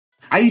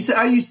I used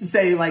to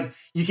say, like,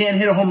 you can't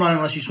hit a home run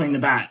unless you swing the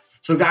bat.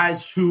 So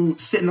guys who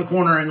sit in the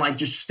corner and like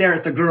just stare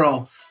at the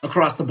girl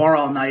across the bar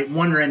all night,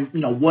 wondering,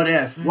 what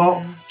if? Mm-hmm.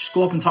 Well, just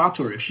go up and talk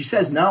to her. If she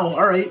says no,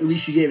 all right, at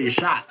least you gave it a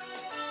shot.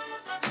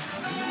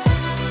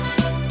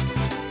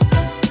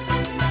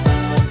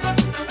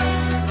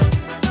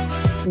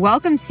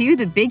 Welcome to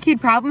the Big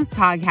Kid Problems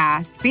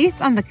podcast,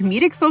 based on the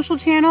comedic social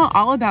channel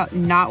all about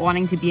not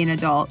wanting to be an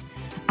adult.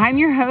 I'm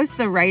your host,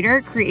 the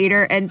writer,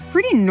 creator, and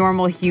pretty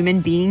normal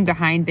human being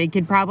behind Big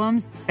Kid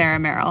Problems, Sarah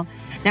Merrill.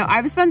 Now,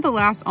 I've spent the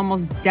last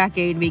almost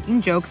decade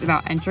making jokes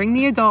about entering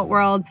the adult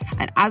world,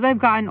 and as I've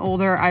gotten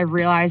older, I've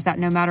realized that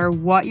no matter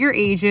what your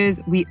age is,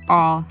 we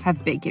all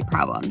have big kid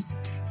problems.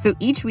 So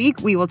each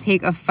week, we will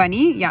take a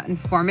funny yet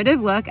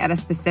informative look at a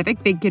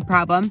specific big kid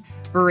problem,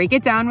 break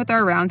it down with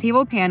our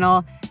roundtable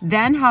panel,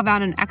 then have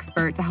on an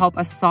expert to help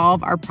us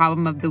solve our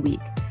problem of the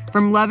week.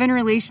 From love and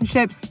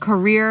relationships,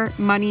 career,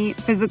 money,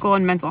 physical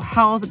and mental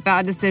health,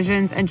 bad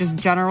decisions, and just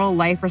general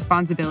life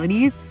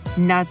responsibilities,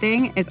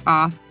 nothing is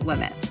off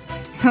limits.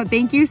 So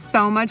thank you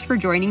so much for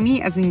joining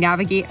me as we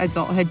navigate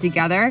adulthood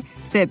together.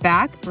 Sit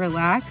back,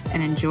 relax,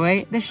 and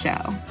enjoy the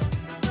show.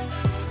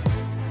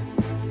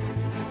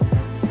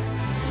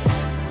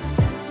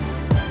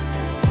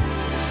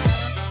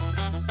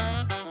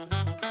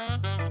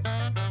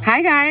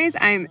 Hi guys,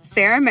 I'm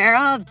Sarah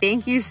Merrill.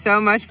 Thank you so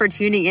much for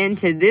tuning in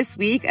to this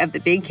week of the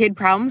Big Kid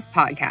Problems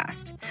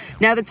podcast.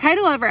 Now, the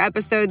title of our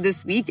episode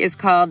this week is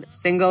called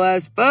Single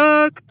as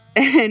Fuck,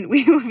 and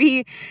we will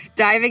be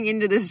diving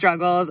into the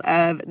struggles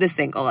of the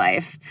single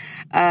life.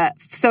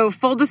 So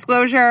full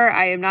disclosure,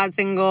 I am not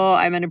single.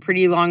 I'm in a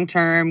pretty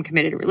long-term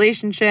committed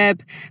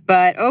relationship,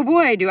 but oh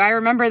boy, do I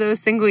remember those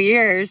single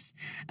years.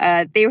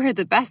 They were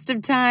the best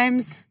of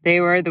times. They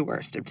were the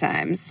worst of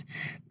times.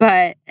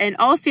 But in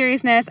all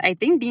seriousness, I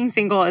think being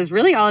single is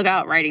really all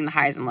about riding the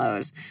highs and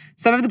lows.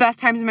 Some of the best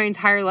times in my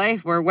entire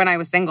life were when I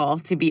was single,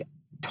 to be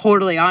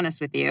totally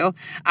honest with you.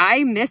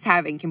 I miss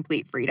having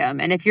complete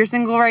freedom. And if you're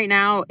single right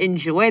now,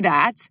 enjoy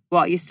that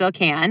while you still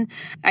can.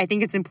 I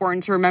think it's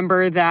important to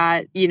remember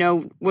that,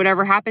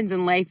 whatever happens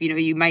in life,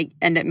 you might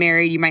end up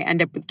married, you might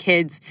end up with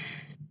kids.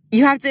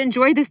 You have to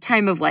enjoy this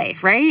time of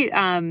life, right?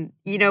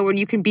 When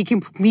you can be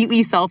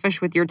completely selfish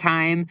with your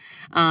time,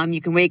 you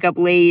can wake up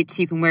late,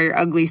 you can wear your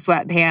ugly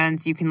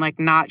sweatpants, you can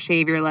not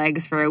shave your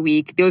legs for a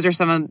week. Those are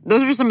some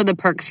of the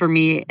perks for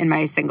me in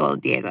my single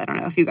days. I don't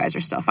know if you guys are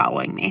still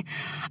following me,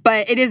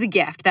 but it is a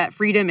gift. That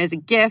freedom is a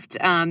gift.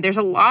 There's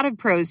a lot of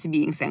pros to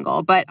being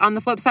single, but on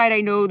the flip side,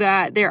 I know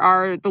that there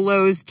are the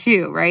lows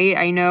too, right?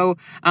 I know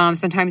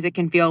sometimes it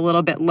can feel a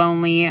little bit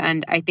lonely,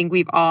 and I think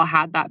we've all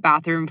had that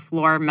bathroom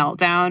floor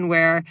meltdown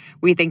where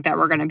we think that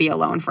we're going to be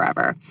alone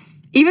forever.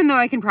 Even though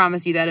I can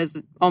promise you that is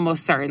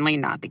almost certainly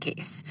not the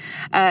case.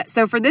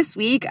 So for this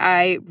week,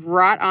 I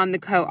brought on the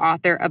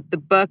co-author of the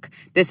book,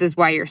 This Is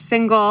Why You're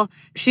Single.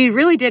 She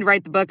really did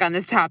write the book on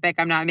this topic.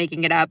 I'm not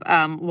making it up.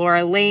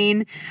 Laura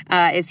Lane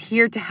is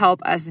here to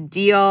help us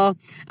deal.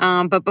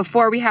 But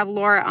before we have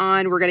Laura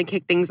on, we're going to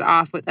kick things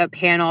off with a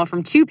panel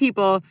from two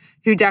people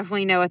who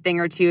definitely know a thing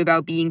or two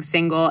about being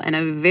single in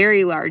a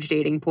very large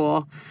dating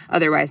pool,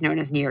 otherwise known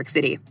as New York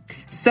City.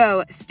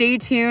 So stay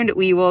tuned.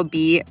 We will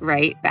be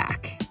right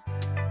back.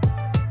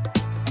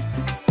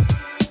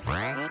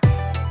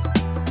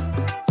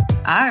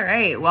 All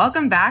right,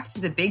 welcome back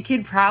to the Big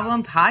Kid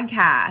Problem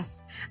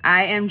podcast.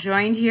 I am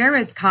joined here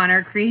with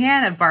Connor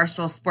Crehan of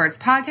Barstool Sports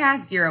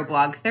Podcast, Zero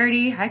Blog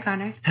 30. Hi,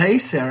 Connor. Hey,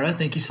 Sarah.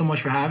 Thank you so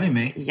much for having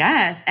me.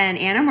 Yes, and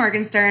Anna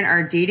Morgenstern,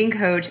 our dating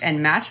coach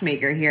and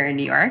matchmaker here in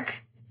New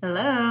York.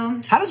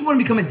 Hello. How does one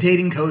become a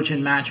dating coach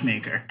and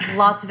matchmaker?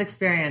 Lots of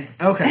experience.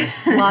 Okay.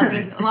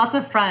 lots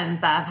of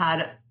friends that have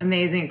had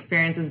amazing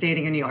experiences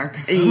dating in New York.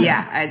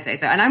 Yeah, I'd say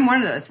so. And I'm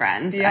one of those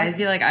friends. Yeah. I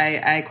feel like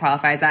I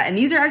qualify as that. And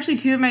these are actually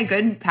two of my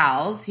good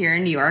pals here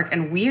in New York.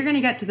 And we are going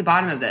to get to the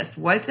bottom of this.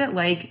 What's it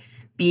like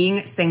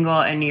being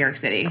single in New York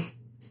City?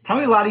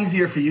 Probably a lot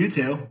easier for you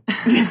two.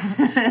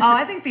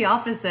 I think the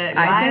opposite.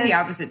 I'd say the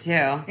opposite too.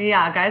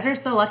 Yeah, guys are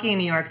so lucky in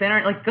New York. They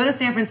don't go to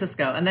San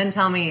Francisco and then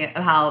tell me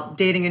how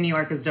dating in New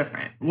York is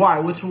different. Why?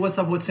 What's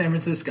up with San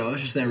Francisco? I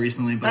was just there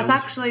recently. But that's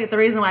actually the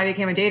reason why I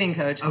became a dating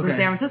coach. Because in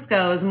San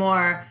Francisco is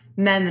more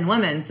men than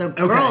women. So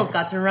girls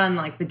got to run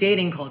the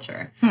dating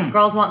culture.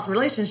 Girls want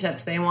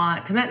relationships. They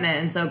want commitment.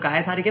 And so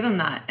guys had to give them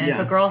that. And if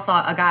a girl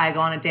saw a guy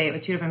go on a date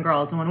with two different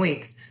girls in 1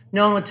 week,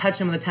 no one would touch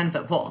him with a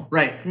 10-foot pole.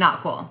 Right. Not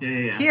cool.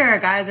 Yeah. Here,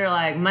 guys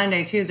are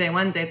Monday, Tuesday,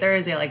 Wednesday,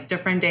 Thursday,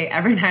 different date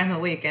every night of the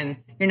week, and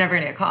you're never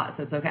going to get caught,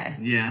 so it's okay.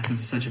 Yeah, this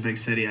is such a big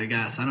city, I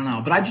guess. I don't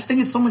know. But I just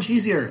think it's so much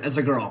easier as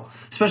a girl,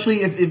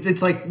 especially if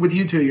it's with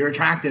you two, you're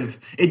attractive.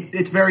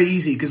 It's very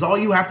easy because all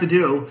you have to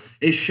do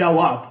is show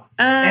up.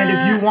 And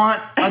if you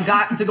want a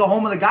guy to go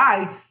home with a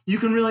guy, you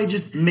can really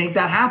just make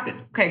that happen.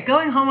 Okay,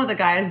 going home with a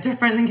guy is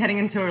different than getting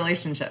into a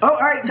relationship. Oh, all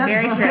right. That's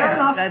very true. Fair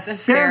enough. That's a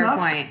fair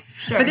point.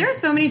 Sure. But there are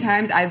so many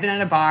times I've been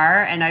at a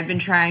bar and I've been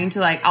trying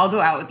to I'll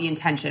go out with the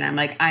intention. I'm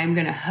I'm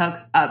going to hook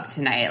up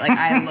tonight.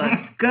 I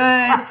look good.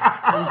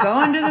 I'm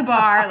going to the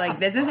bar.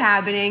 This is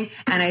happening.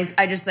 And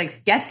I just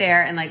get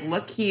there and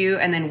look cute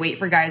and then wait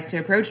for guys to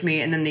approach me.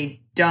 And then they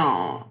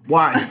don't.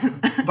 Why?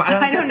 But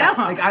I don't know.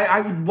 Like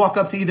I would walk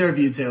up to either of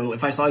you two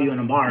if I saw you in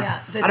a bar. Yeah,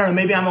 I don't know.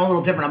 Maybe I'm a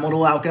little different. I'm a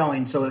little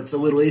outgoing, so it's a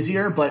little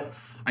easier. But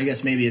I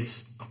guess maybe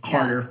it's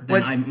harder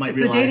than I might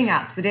realize. The dating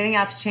apps. The dating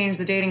apps change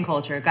the dating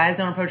culture. Guys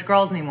don't approach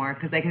girls anymore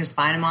because they can just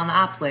find them on the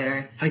apps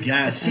later. I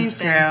guess. It's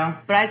true.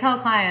 But I tell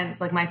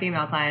clients, like my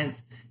female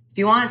clients, if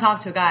you want to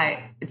talk to a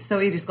guy, it's so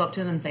easy to go up to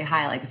them and say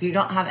hi. Like if you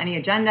don't have any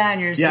agenda and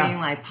you're just being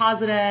like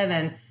positive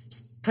and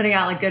just putting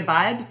out like good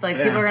vibes, like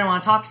people are going to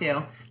want to talk to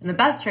you. And the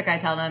best trick I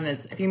tell them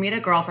is if you meet a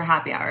girl for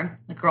happy hour,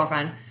 like a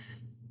girlfriend,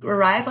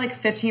 arrive like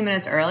 15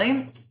 minutes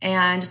early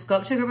and just go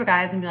up to a group of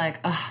guys and be like,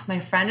 oh, my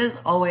friend is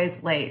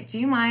always late. Do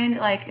you mind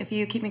like if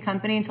you keep me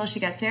company until she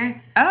gets here?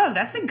 Oh,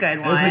 that's a good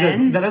one.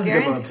 That is a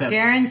good little tip.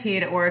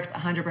 Guaranteed it works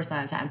 100% of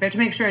the time. But you have to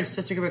make sure it's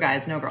just a group of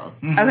guys, no girls.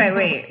 Okay,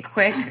 wait.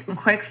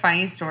 Quick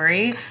funny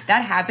story.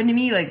 That happened to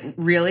me like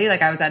really,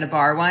 like I was at a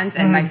bar once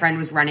and my friend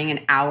was running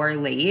an hour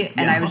late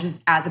and I was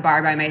just at the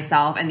bar by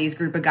myself and these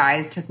group of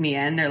guys took me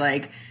in. They're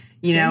like,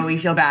 you know, we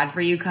feel bad for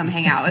you. Come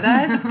hang out with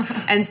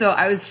us. And so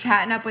I was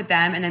chatting up with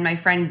them. And then my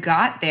friend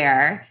got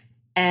there.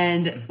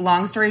 And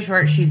long story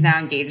short, she's now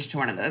engaged to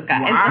one of those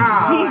guys.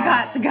 Wow. And she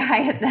got the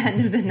guy at the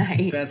end of the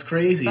night. That's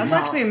crazy. That's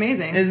actually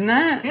amazing. Isn't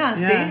it? Yeah,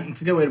 see?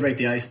 It's a good way to break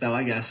the ice, though,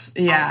 I guess.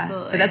 Yeah.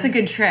 Absolutely. But that's a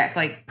good trick.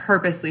 Like,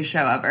 purposely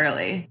show up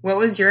early. What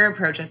was your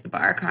approach at the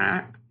bar,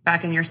 Connor?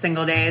 Back in your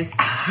single days?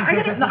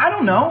 I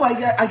don't know.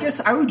 I guess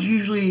I would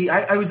usually...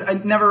 I was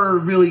never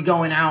really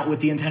going out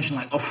with the intention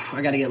like, oh,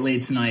 I got to get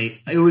laid tonight.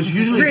 It was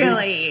usually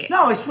Really?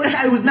 No, I swear to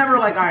God, it was never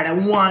like, all right, I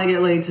want to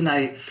get laid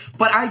tonight.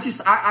 But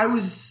I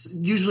was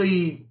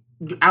usually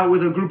out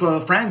with a group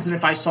of friends, and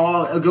if I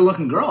saw a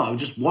good-looking girl, I would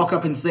just walk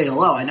up and say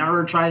hello. I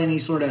never tried any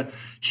sort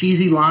of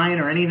cheesy line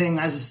or anything.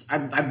 As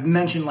I've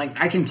mentioned,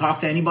 like, I can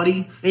talk to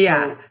anybody.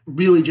 Yeah. So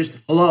really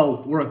just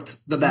hello worked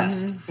the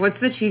best. Mm-hmm. What's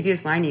the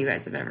cheesiest line you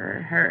guys have ever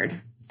heard?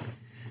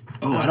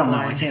 Oh, I don't know.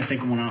 I can't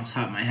think of one off the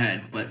top of my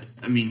head, but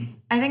I mean...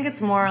 I think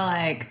it's more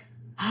like,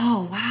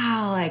 oh,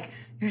 wow, like,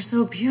 you're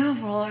so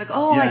beautiful. Like,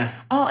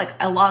 like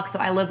a lot. So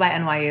I live by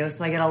NYU,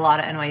 so I get a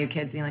lot of NYU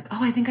kids being like,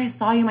 oh, I think I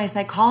saw you in my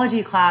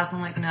psychology class. I'm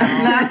like, no,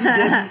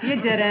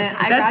 you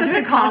didn't. I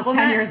graduated college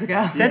 10 years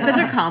ago. That's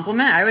such a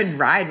compliment. I would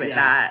ride with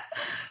that.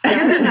 I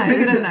guess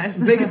It is nice.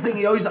 The biggest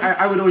thing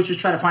I would always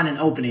just try to find an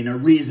opening, a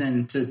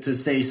reason to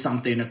say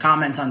something, a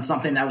comment on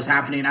something that was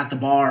happening at the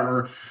bar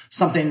or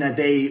something that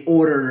they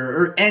ordered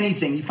or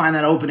anything. You find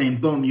that opening,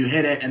 boom, you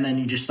hit it, and then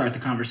you just start the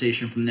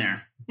conversation from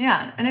there.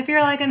 Yeah, and if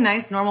you're like a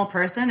nice, normal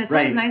person, it's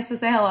always nice to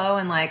say hello.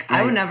 And like,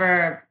 I would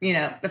never,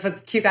 if a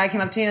cute guy came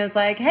up to you and was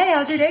like, "Hey,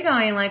 how's your day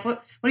going? Like,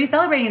 what are you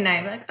celebrating tonight?"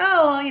 I'd be like,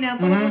 "Oh, well,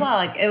 blah blah blah."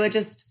 Like,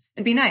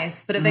 it'd be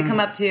nice. But if they come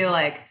up to you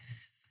like,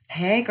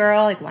 "Hey,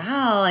 girl, like,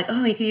 wow, like,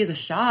 oh, you could use a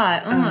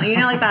shot,"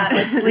 like that,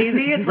 like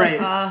sleazy. It's like,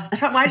 why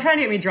are you trying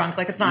to get me drunk?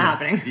 Like, it's not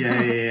happening.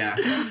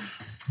 Yeah.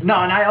 No,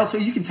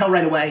 and you can tell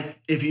right away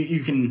if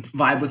you can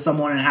vibe with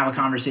someone and have a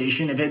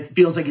conversation. If it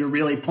feels like you're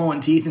really pulling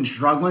teeth and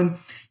struggling,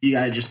 you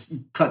gotta just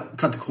cut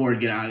the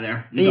cord, get out of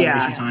there. Don't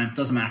waste your time.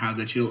 Doesn't matter how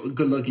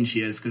good looking she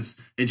is,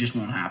 because it just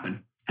won't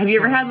happen. Have you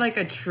ever had like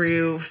a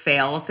true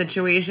fail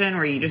situation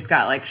where you just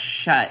got like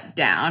shut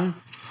down?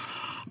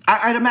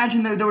 I'd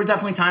imagine there were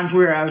definitely times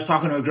where I was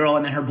talking to a girl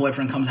and then her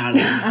boyfriend comes out of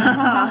there.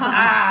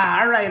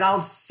 All right,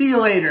 I'll see you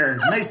later.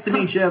 Nice to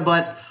meet you,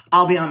 but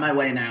I'll be on my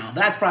way now.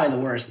 That's probably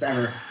the worst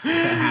ever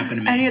that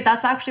happened to me. And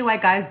that's actually why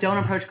guys don't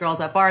approach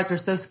girls at bars. They're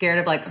so scared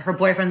of like her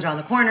boyfriend's around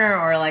the corner,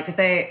 or like if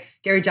they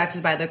get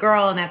rejected by the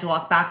girl and they have to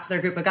walk back to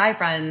their group of guy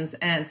friends,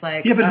 and it's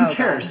like, yeah, but who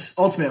cares?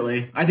 God.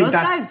 Ultimately, I think most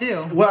guys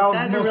do. Well,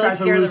 most guys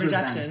really scared are of the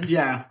rejection. Then.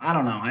 Yeah, I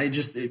don't know.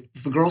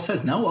 If a girl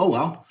says no, oh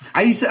well.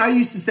 I used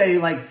to say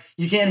like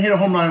you can't hit a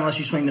home run unless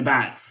you swing the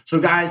bat. So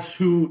guys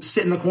who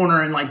sit in the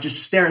corner and like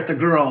just stare at the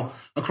girl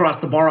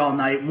across the bar all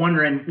night,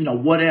 wondering,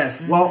 what if?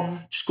 Mm-hmm.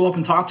 Well, just go up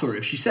and talk to her.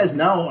 If she says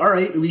no, all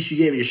right, at least you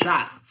gave it a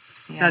shot.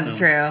 Yeah. That's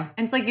true. And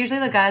it's like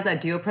usually the guys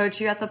that do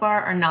approach you at the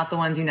bar are not the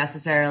ones you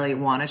necessarily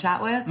want to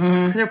chat with,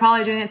 because they're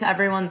probably doing it to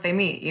everyone that they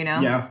meet,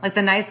 Yeah. Like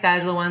the nice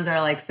guys are the ones that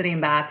are like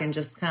sitting back and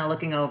just kind of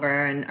looking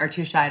over and are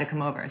too shy to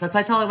come over. So that's why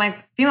I tell my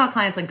female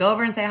clients, like, go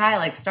over and say hi,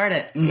 like start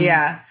it. Mm-hmm.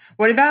 Yeah.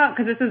 What about,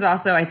 because this was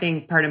also, I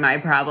think, part of my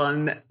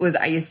problem was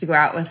I used to go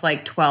out with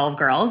like 12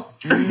 girls.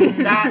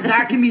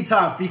 that can be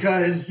tough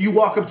because you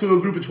walk up to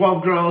a group of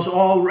 12 girls,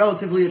 all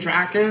relatively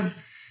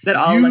attractive. That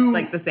all look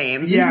like the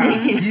same.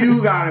 Yeah,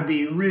 you gotta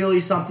be really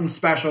something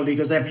special,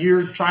 because if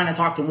you're trying to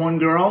talk to one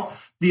girl,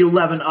 the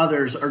 11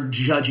 others are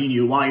judging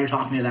you while you're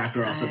talking to that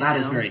girl. So that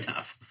is very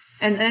tough.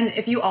 And then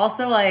if you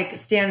also like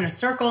stand in a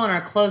circle and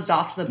are closed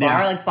off to the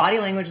bar, like body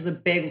language is a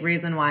big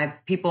reason why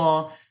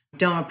people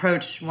don't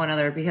approach one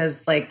another,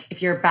 because like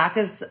if your back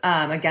is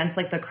against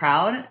like the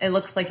crowd, it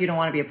looks like you don't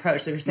want to be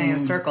approached if you're standing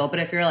in a circle. But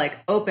if you're like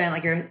open,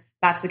 like your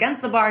back's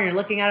against the bar and you're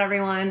looking at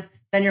everyone,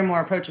 then you're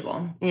more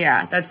approachable.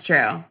 Yeah, that's true.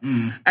 All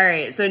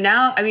right. So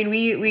now, I mean,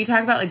 we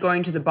talk about like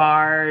going to the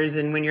bars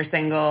and when you're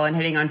single and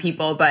hitting on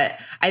people, but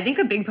I think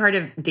a big part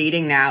of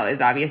dating now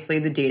is obviously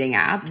the dating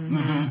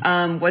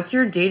apps. What's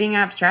your dating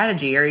app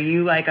strategy? Are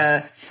you like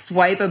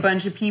swipe a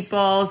bunch of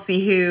people,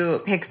 see who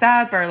picks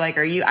up, or like,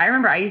 I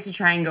remember I used to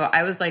try and go,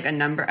 I was like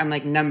I'm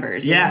like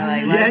numbers.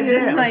 Yeah.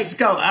 Let's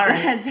go. All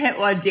right. Let's hit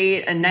a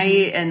date a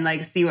night and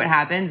like see what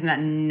happens. And that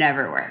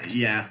never worked.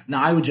 Yeah. No,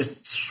 I would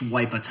just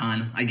swipe a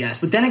ton, I guess.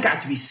 But then it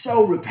got to be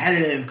so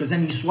repetitive because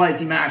then you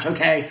swipe, you match.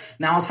 Okay,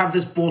 now let's have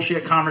this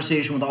bullshit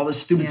conversation with all this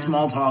stupid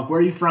small talk. Where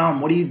are you from?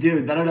 What do you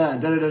do?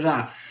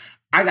 Da-da-da.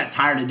 I got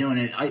tired of doing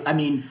it. I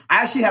mean, I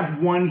actually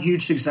have one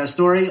huge success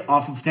story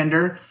off of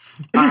Tinder.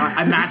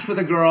 I matched with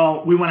a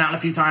girl. We went out a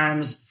few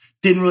times.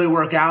 Didn't really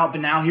work out.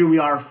 But now here we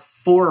are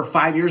 4 or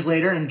 5 years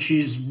later, and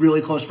she's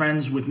really close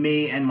friends with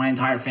me and my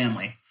entire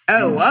family.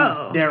 Oh,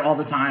 whoa. She's there all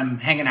the time,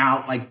 hanging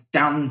out, like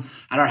down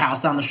at our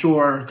house down the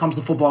shore, comes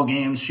to football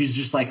games. She's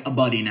just like a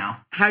buddy now.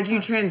 How'd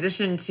you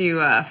transition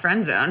to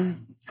friend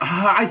zone?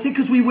 I think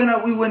because we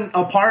went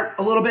apart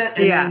a little bit.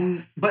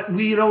 But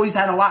we had always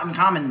had a lot in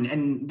common,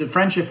 and the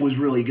friendship was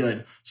really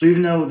good. So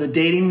even though the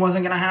dating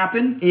wasn't going to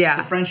happen,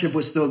 the friendship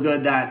was still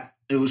good, that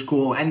it was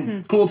cool.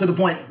 And cool to the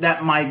point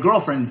that my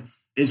girlfriend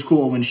is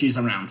cool when she's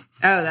around.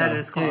 Oh, that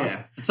is cool.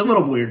 Yeah. It's a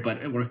little weird,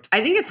 but it worked.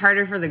 I think it's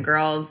harder for the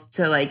girls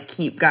to like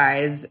keep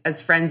guys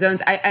as friend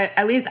zones. I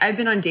at least I've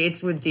been on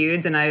dates with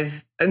dudes and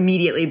I've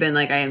immediately been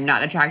like, I am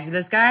not attracted to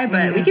this guy,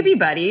 but we could be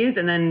buddies.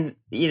 And then,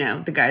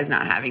 the guy's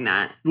not having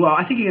that. Well,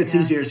 I think it gets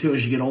easier too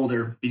as you get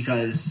older,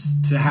 because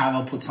to have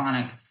a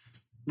platonic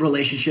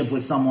relationship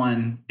with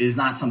someone is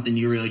not something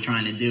you're really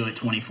trying to do at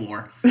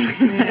 24.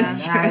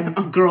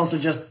 Girls are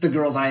just the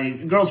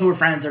girls who are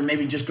friends, or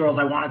maybe just girls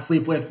I want to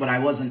sleep with, but I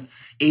wasn't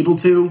able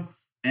to.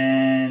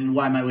 And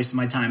why am I wasting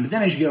my time? But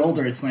then as you get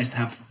older, it's nice to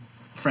have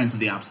friends of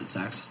the opposite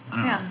sex. I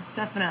don't know. Yeah,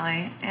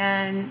 definitely.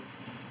 And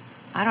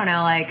I don't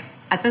know, like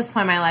at this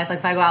point in my life, like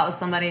if I go out with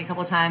somebody a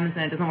couple times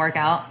and it doesn't work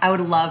out, I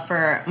would love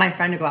for my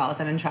friend to go out with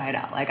them and try it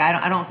out. Like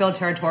I don't feel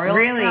territorial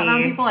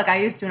around people like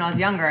I used to when I was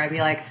younger. I'd be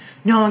like,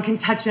 no one can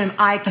touch him.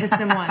 I kissed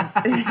him once.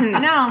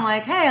 Now I'm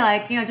like, hey,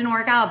 like, it didn't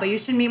work out, but you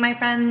should meet my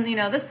friend,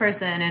 this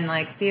person, and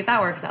like see if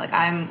that works out. Like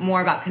I'm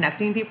more about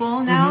connecting people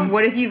now.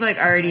 What if you've like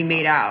already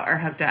made out or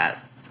hooked up?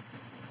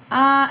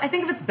 I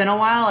think if it's been a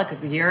while, like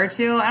a year or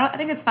two, I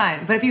think it's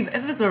fine. But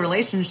if it's a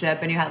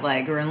relationship and you had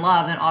like you're in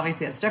love, then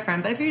obviously it's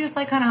different. But if you just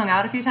like kind of hung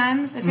out a few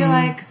times, I feel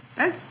like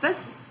that's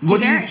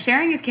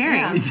sharing is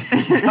caring. Yeah.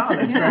 Oh,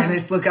 that's very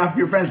nice to look out for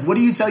your friends. What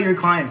do you tell your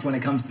clients when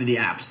it comes to the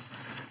apps?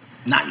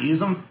 Not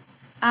use them?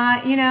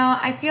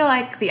 I feel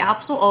like the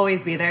apps will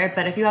always be there,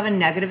 but if you have a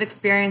negative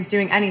experience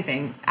doing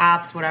anything,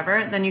 apps,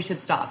 whatever, then you should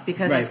stop,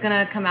 because it's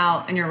going to come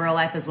out in your real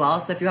life as well.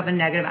 So if you have a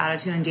negative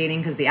attitude in dating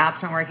because the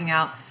apps aren't working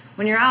out,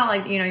 when you're out,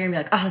 like, you're going to be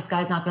like, oh, this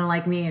guy's not going to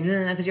like me, and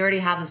because you already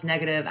have this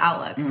negative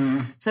outlook.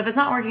 So if it's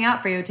not working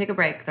out for you, take a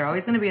break. They're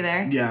always going to be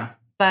there. Yeah.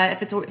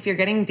 But if you're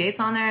getting dates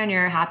on there and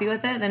you're happy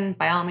with it, then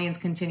by all means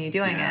continue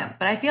doing it.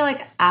 But I feel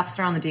like apps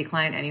are on the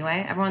decline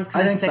anyway. Everyone's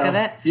kind of sick of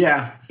it.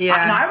 Yeah.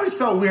 I always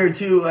felt weird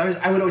too.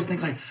 I would always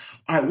think like,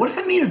 all right, what if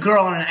I meet a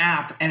girl on an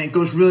app and it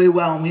goes really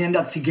well and we end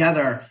up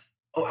together?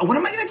 What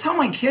am I going to tell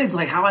my kids,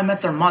 like how I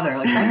met their mother?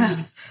 Like that's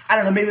just, I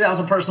don't know, maybe that was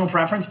a personal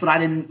preference, but I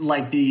didn't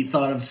like the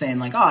thought of saying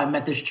like, oh, I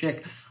met this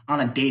chick on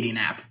a dating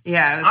app.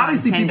 Yeah, it was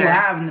obviously people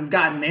have and they've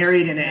gotten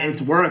married and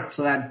it's worked,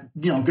 so that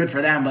good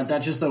for them. But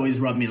that just always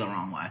rubbed me the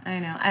wrong way. I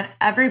know. And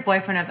every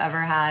boyfriend I've ever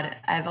had,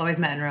 I've always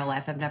met in real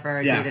life. I've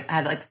never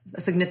had like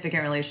a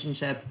significant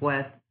relationship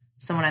with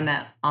someone I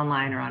met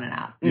online or on an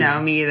app.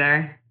 No, me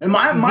either. And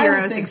my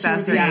zero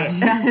success rate.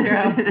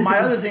 Zero. My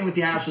other thing with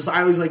the apps was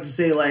I always like to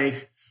say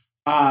like,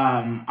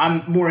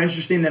 I'm more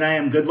interesting than I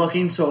am good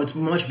looking, so it's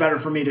much better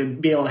for me to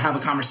be able to have a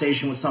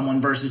conversation with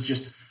someone versus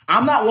just.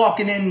 I'm not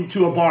walking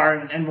into a bar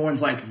and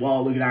everyone's like,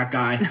 whoa, look at that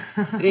guy.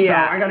 So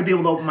I got to be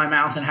able to open my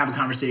mouth and have a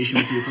conversation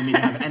with you for me to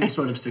have any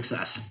sort of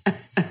success.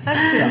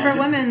 For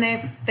women,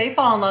 they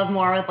fall in love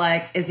more with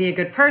like, is he a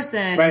good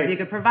person? Right. Is he a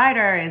good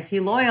provider? Is he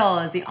loyal?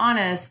 Is he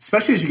honest?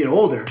 Especially as you get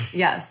older.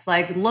 Yes.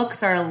 Like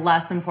looks are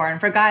less important.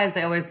 For guys,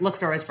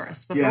 looks are always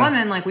first. But for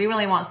women, like we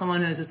really want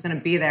someone who's just going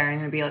to be there and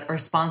going to be like a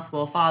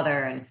responsible father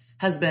and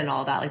husband,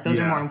 all that. Like those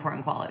are more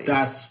important qualities.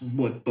 That's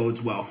what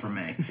bodes well for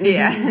me.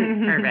 Yeah,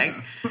 perfect.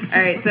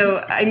 All right. So,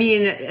 I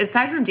mean,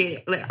 aside from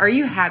dating, like, are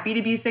you happy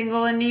to be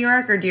single in New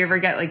York, or do you ever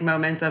get like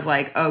moments of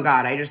like, oh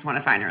God, I just want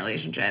to find a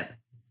relationship?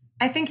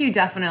 I think you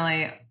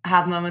definitely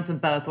have moments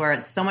of both where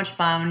it's so much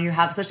fun. You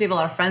have, especially if a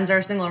lot of friends that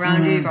are single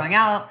around you, going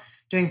out,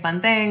 doing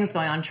fun things,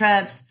 going on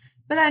trips.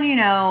 But then,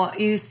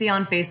 you see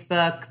on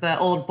Facebook the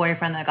old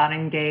boyfriend that got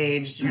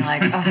engaged. And you're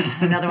like, oh,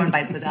 another one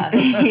bites the dust.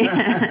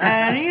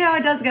 And,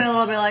 it does get a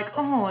little bit like,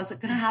 oh, is it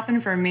going to happen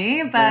for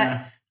me?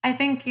 But I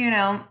think,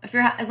 if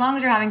as long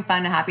as you're having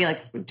fun and happy,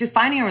 like just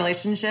finding a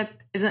relationship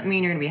doesn't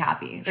mean you're going to be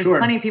happy. There's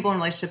plenty of people in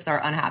relationships that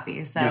are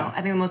unhappy. So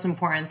I think the most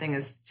important thing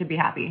is to be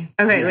happy.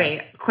 Okay,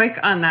 wait, quick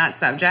on that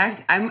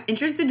subject. I'm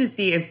interested to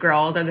see if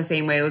girls are the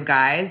same way with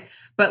guys.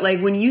 But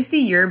like when you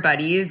see your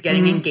buddies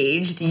getting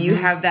engaged, do you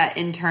have that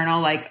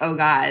internal like, oh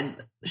God,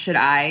 should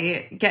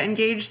I get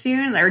engaged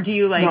soon? Or do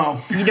you like,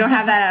 you don't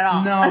have that at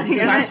all? No,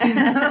 because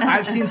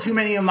I've seen too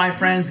many of my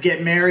friends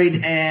get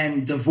married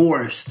and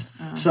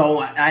divorced.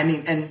 So, I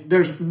mean, and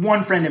there's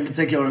one friend in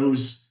particular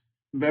who's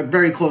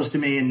very close to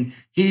me, and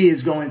he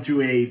is going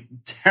through a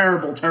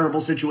terrible, terrible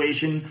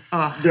situation.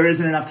 There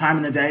isn't enough time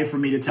in the day for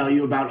me to tell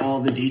you about all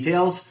the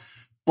details,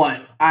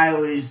 but I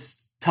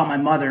always tell my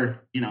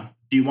mother, you know,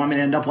 do you want me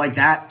to end up like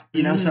that?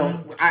 You know, so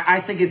I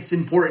think it's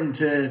important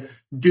to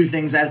do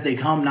things as they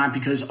come, not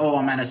because,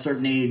 I'm at a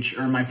certain age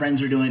or my friends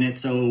are doing it,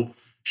 so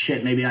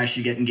shit, maybe I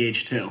should get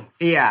engaged too.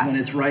 Yeah. When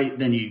it's right,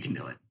 then you can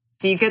do it.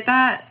 Do you get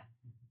that?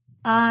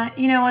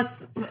 You know what?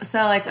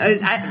 So like, I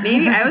was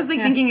like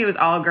thinking it was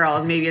all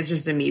girls. Maybe it's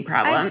just a me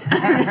problem.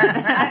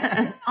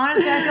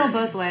 Honestly, I feel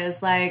both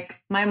ways. Like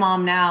my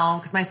mom now,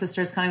 because my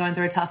sister's kind of going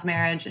through a tough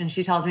marriage, and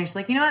she tells me, she's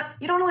like, you know what?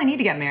 You don't really need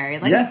to get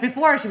married. Like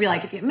before, she'd be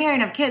like, get married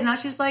and have kids. Now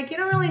she's like, you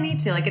don't really need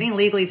to. Like getting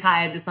legally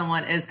tied to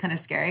someone is kind of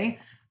scary,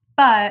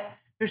 but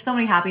there's so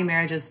many happy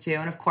marriages too.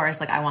 And of course,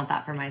 like I want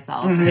that for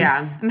myself.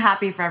 Yeah. I'm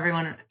happy for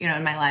everyone, you know,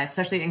 in my life,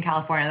 especially in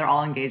California, they're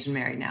all engaged and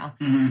married now.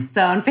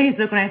 So on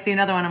Facebook, when I see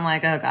another one, I'm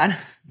like, oh God,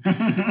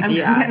 I'm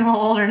getting a little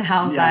older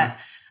now, but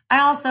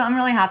I'm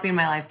really happy in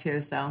my life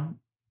too. So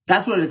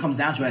that's what it comes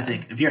down to. I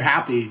think if you're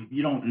happy,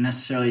 you don't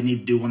necessarily need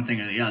to do one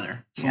thing or the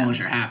other as long as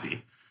you're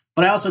happy.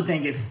 But I also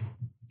think if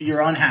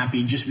you're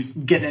unhappy, just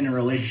getting in a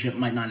relationship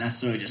might not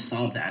necessarily just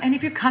solve that. And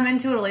if you come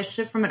into a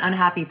relationship from an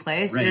unhappy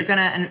place, you're going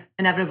to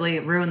inevitably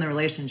ruin the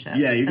relationship.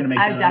 Yeah, you're going to make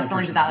that I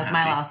definitely did that with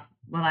my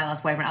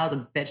last boyfriend. I was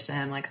a bitch to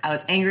him. Like I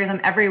was angry with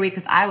him every week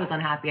because I was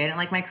unhappy. I didn't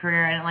like my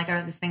career. I didn't like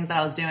all these things that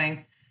I was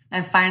doing.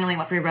 And finally,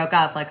 after we broke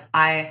up, like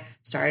I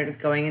started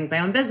going into my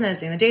own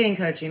business, doing the dating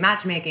coaching,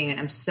 matchmaking, and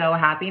I'm so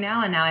happy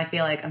now. And now I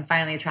feel like I'm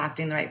finally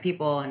attracting the right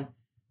people, and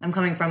I'm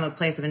coming from a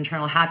place of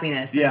internal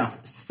happiness.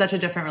 It's such a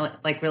different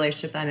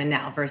relationship that I'm in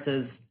now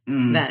versus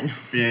then.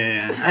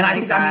 Yeah. And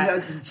I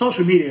think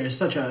social media is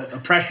such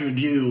a pressure to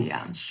do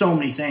so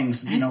many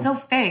things. And it's so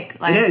fake.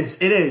 Like,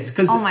 it is.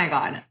 Because oh my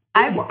God.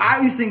 I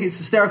always think it's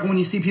hysterical when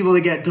you see people that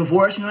get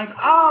divorced and you're like,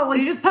 oh, like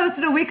you just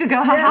posted a week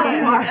ago how happy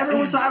you are. Every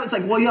once in a while, it's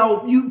like,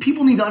 well,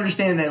 people need to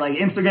understand that like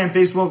Instagram,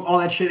 Facebook, all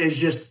that shit is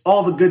just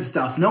all the good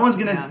stuff. No one's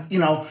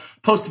gonna,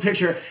 post a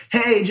picture.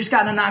 Hey, just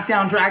got in a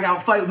knockdown, drag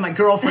out fight with my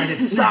girlfriend.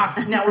 It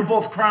sucked. Now we're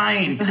both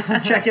crying.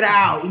 Check it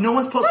out. No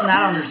one's posting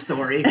that on their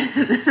story.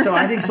 So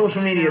I think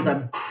social media is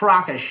a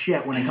crock of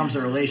shit when it comes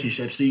to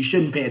relationships. So you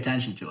shouldn't pay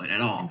attention to it at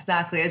all.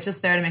 Exactly. It's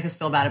just there to make us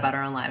feel bad about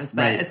our own lives.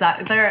 But it's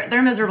not,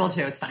 they're miserable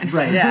too. It's fine.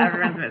 Right. Yeah,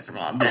 everyone's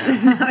miserable.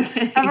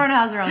 Everyone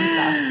has their own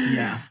stuff.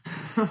 Yeah.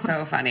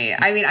 So funny.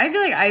 I mean, I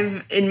feel like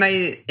I've in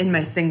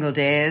my single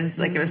days,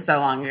 like it was so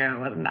long ago, it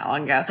wasn't that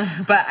long ago.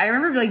 But I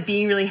remember like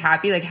being really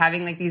happy, like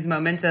having like these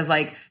moments of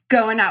like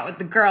going out with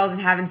the girls and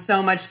having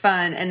so much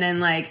fun, and then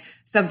like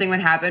something would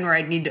happen where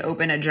I'd need to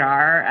open a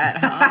jar at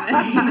home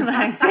and be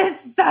like,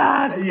 this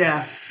sucks.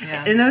 Yeah.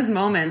 In those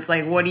moments,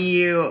 like what do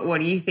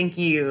you think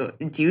you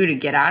do to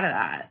get out of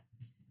that?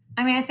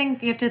 I mean, I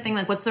think you have to think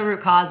like, what's the root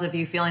cause of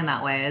you feeling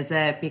that way? Is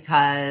it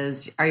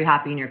because, are you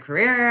happy in your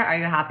career? Are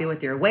you happy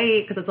with your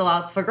weight? Because it's a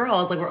lot for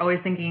girls. Like we're always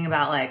thinking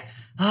about like,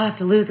 I have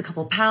to lose a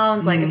couple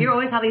pounds. Like if you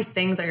always have these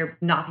things that you're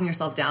knocking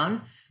yourself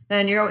down,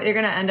 then you're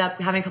going to end up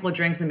having a couple of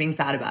drinks and being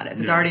sad about it.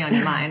 It's already on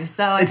your mind.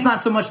 So it's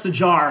not so much the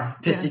jar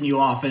pissing you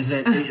off as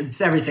it's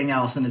everything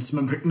else, and it's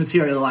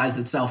materialized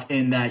itself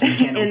in that you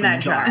can't open the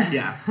jar.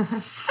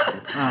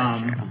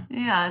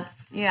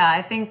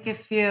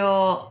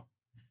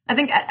 I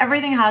think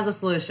everything has a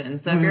solution.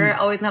 So if you're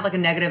always going to have like a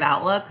negative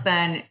outlook,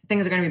 then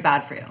things are going to be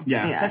bad for you.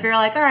 Yeah. If you're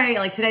like, all right,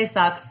 like today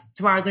sucks,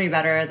 tomorrow's going to be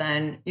better,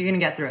 then you're going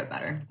to get through it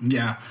better.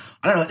 Yeah.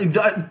 I don't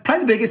know.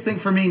 Probably the biggest thing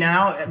for me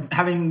now,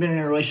 having been in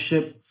a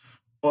relationship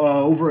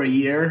over a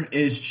year,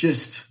 is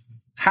just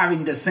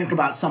having to think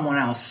about someone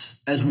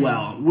else as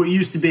well. What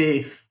used to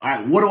be, all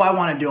right, what do I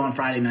want to do on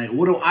Friday night?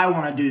 What do I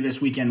want to do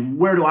this weekend?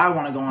 Where do I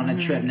want to go on a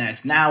trip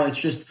next? Now it's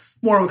just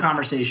more of a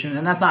conversation,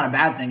 and that's not a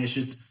bad thing. It's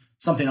just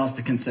something else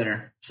to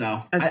consider.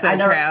 So that's true.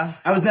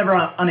 I was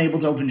never unable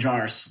to open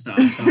jars, though.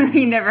 So.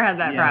 You never had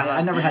that problem.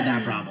 I never had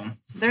that problem.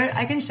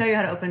 I can show you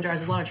how to open jars.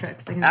 There's a lot of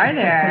tricks. Are there?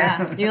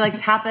 Yeah. You like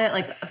tap it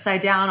like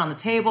upside down on the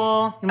table.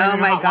 Oh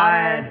my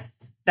God. Water.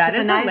 That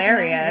is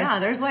hilarious. Yeah,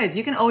 there's ways.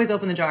 You can always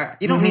open the jar.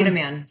 You don't need a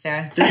man,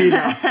 Sarah. There you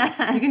go.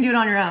 You can do it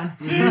on your own.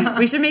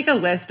 We should make a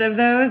list of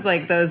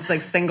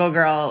those single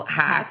girl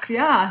hacks.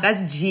 Yeah.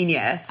 That's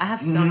genius. I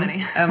have so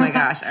many. Oh my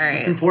gosh. All right.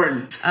 It's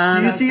important.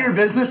 Do you see your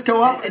business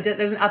go up?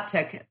 There's an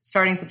uptick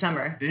starting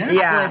September. Yeah.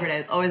 After Labor Day,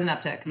 it's always an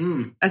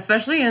uptick.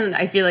 Especially in,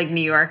 I feel like,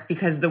 New York,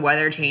 because the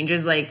weather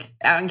changes. Like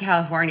out in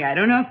California, I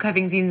don't know if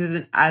cuffing season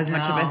isn't as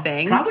much of a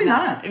thing. Probably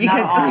not.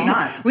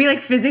 Because we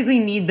physically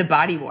need the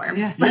body warmth.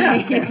 Yes.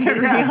 It's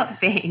real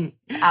thing.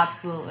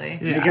 Absolutely.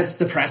 Yeah. It gets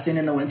depressing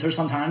in the winter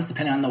sometimes,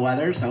 depending on the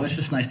weather. So it's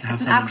just nice to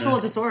have an actual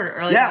disorder,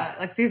 or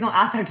like seasonal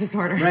affect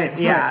disorder. Right.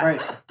 Yeah.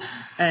 Right.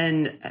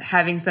 And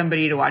having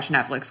somebody to watch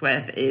Netflix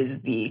with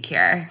is the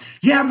cure.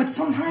 Yeah, but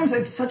sometimes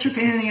it's such a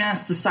pain in the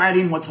ass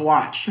deciding what to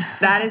watch.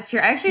 That is true.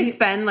 I actually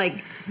spend like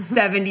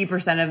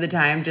 70% of the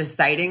time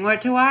deciding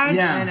what to watch.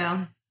 Yeah. I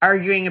know.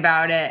 Arguing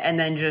about it, and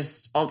then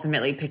just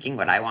ultimately picking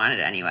what I wanted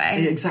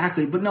anyway.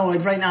 Exactly. But no,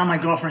 like right now, my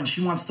girlfriend,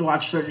 she wants to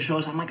watch certain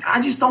shows. I'm like,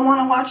 I just don't want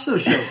to watch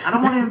those shows. I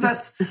don't want to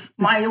invest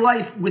my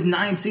life with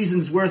 9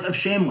 seasons worth of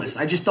Shameless.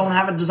 I just don't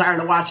have a desire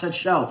to watch that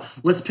show.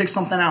 Let's pick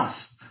something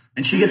else.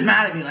 And she gets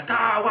mad at me like,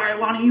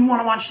 why don't you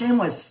want to watch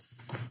Shameless?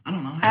 I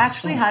don't know. I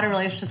actually had a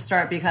relationship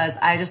start because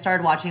I just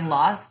started watching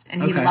Lost,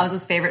 and he loves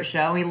his favorite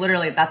show. He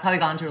literally, that's how he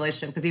got into a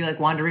relationship, because he like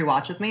wanted to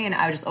rewatch with me, and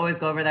I would just always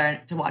go over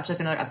there to watch like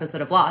another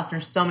episode of Lost.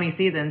 There's so many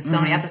seasons, so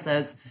many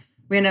episodes.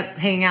 We end up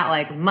hanging out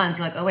like months.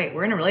 We're like, oh wait,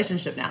 we're in a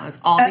relationship now. It's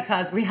all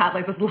because we had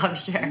like this love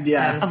share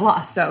of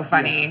Lost. So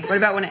funny. Yeah. What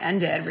about when it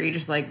ended? Were you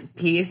just like,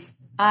 peace?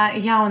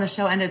 Yeah, when the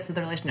show ended, so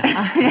the relationship.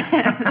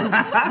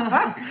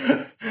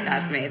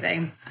 That's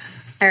amazing.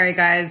 All right,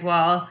 guys.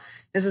 Well,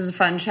 this is a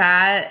fun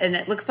chat, and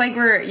it looks like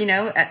we're,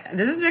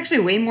 this is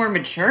actually way more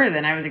mature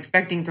than I was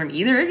expecting from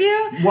either of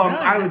you. Well,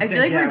 I feel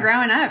like we're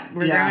growing up.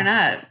 We're growing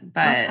up, but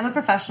I'm a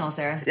professional,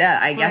 Sarah. Yeah,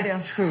 I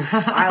guess.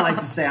 I like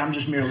to say I'm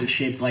just merely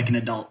shaped like an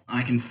adult.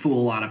 I can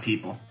fool a lot of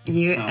people.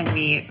 You and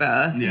me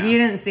both. Yeah. You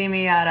didn't see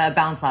me at a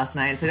bounce last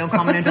night, so don't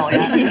call me an adult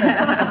yet.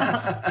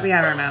 Yeah. We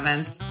have our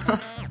moments.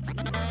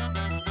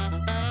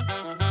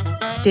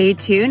 Stay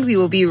tuned. We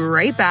will be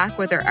right back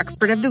with our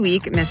expert of the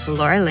week, Miss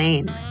Laura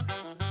Lane.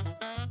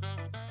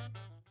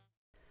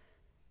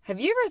 Have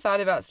you ever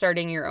thought about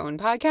starting your own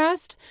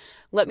podcast?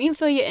 Let me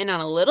fill you in on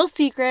a little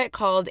secret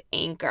called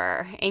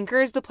Anchor. Anchor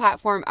is the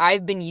platform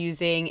I've been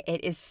using.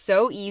 It is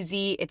so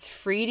easy, it's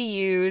free to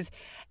use,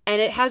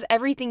 and it has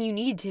everything you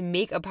need to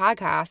make a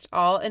podcast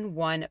all in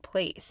one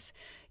place.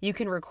 You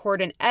can record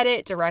and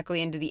edit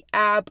directly into the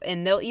app,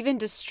 and they'll even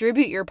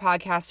distribute your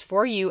podcast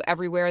for you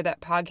everywhere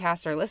that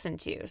podcasts are listened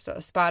to. So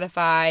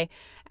Spotify,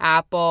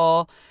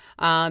 Apple,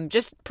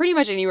 just pretty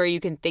much anywhere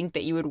you can think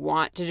that you would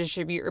want to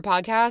distribute your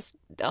podcast,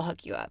 they'll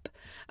hook you up.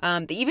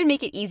 They even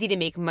make it easy to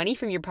make money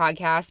from your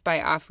podcast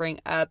by offering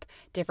up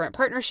different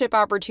partnership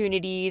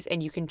opportunities,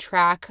 and you can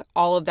track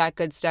all of that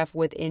good stuff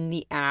within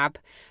the app.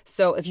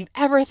 So if you've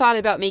ever thought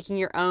about making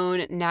your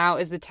own, now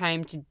is the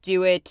time to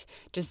do it.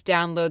 Just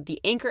download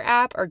the Anchor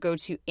app or go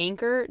to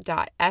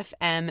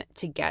anchor.fm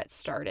to get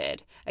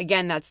started.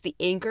 Again, that's the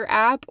Anchor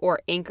app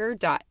or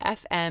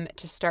anchor.fm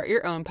to start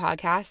your own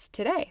podcast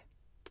today.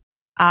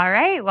 All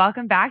right.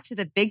 Welcome back to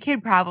the Big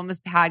Kid Problems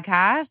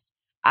podcast.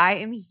 I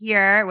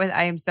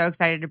am so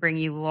excited to bring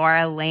you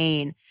Laura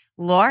Lane.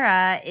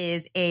 Laura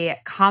is a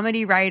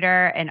comedy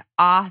writer, an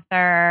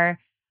author,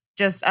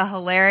 just a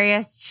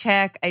hilarious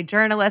chick, a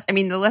journalist. I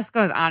mean, the list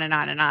goes on and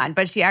on and on,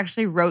 but she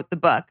actually wrote the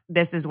book,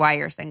 This Is Why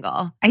You're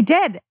Single. I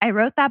did. I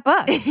wrote that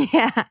book.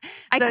 Yeah.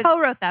 I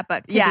co-wrote that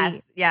book.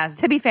 Yes.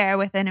 To be fair,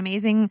 with an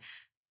amazing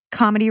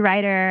comedy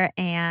writer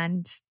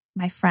and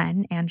my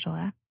friend,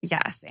 Angela.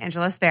 Yes,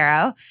 Angela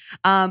Sparrow.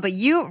 But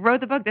you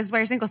wrote the book, This Is Why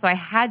You're Single. So I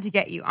had to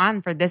get you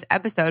on for this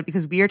episode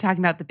because we are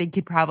talking about the big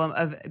kid problem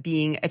of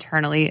being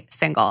eternally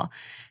single.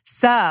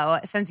 So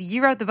since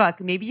you wrote the book,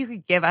 maybe you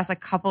could give us a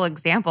couple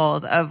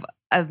examples of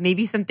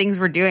maybe some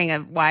things we're doing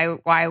of why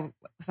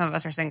some of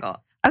us are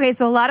single. Okay,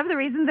 so a lot of the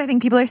reasons I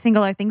think people are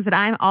single are things that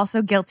I'm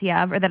also guilty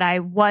of, or that I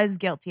was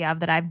guilty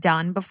of, that I've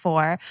done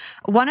before.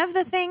 One of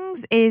the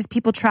things is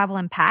people travel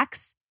in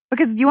packs.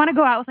 Because you want to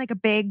go out with like a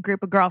big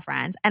group of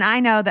girlfriends. And I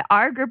know that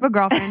our group of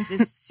girlfriends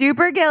is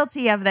super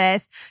guilty of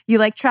this. You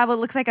like travel, it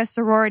looks like a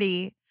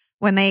sorority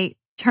when they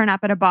turn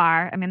up at a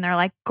bar. I mean, they're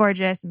like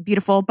gorgeous and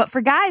beautiful. But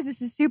for guys,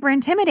 this is super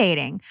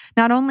intimidating.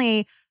 Not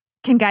only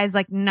can guys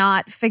like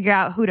not figure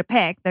out who to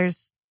pick,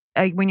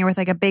 when you're with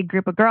like a big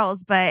group of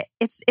girls, but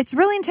it's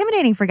really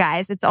intimidating for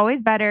guys. It's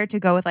always better to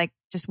go with like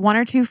just one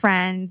or two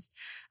friends.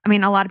 I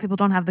mean, a lot of people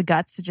don't have the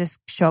guts to just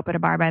show up at a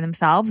bar by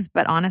themselves.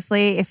 But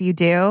honestly, if you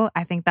do,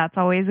 I think that's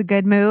always a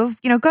good move.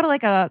 Go to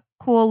like a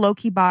cool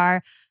low-key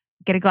bar,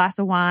 get a glass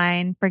of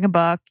wine, bring a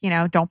book,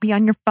 don't be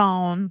on your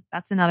phone.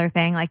 That's another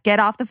thing. Like get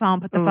off the phone,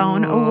 put the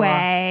phone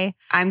away.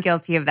 I'm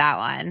guilty of that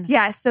one.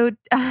 Yeah. So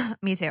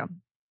me too.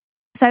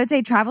 So I would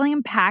say traveling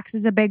in packs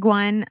is a big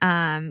one.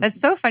 That's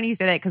so funny you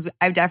say that because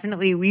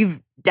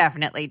we've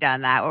definitely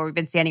done that where we've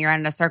been standing around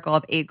in a circle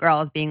of 8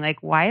 girls being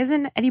like, why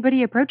isn't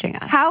anybody approaching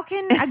us? How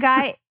can a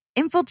guy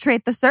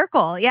infiltrate the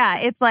circle? Yeah,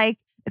 it's like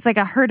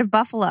a herd of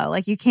buffalo.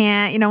 Like you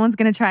can't, no one's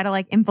going to try to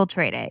like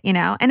infiltrate it,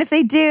 And if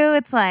they do,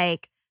 it's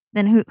like,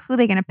 then who are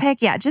they going to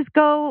pick? Yeah, just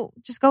go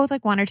with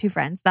like 1 or 2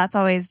 friends. That's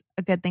always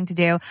a good thing to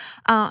do.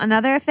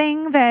 Another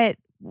thing that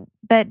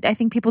I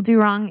think people do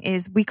wrong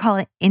is we call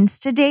it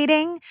Insta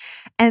dating.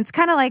 And it's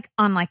kind of like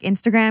on like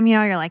Instagram,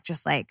 you're like,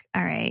 just like,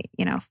 all right,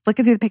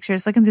 flicking through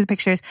the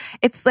pictures.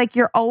 It's like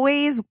you're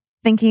always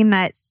thinking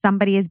that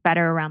somebody is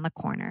better around the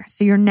corner.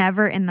 So you're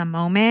never in the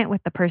moment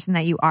with the person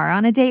that you are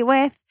on a date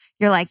with.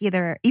 you're like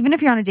even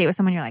if you're on a date with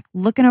someone, you're like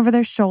looking over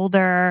their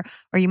shoulder,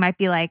 or you might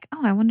be like,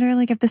 oh, I wonder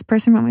like if this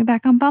person wrote me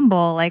back on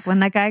Bumble. Like when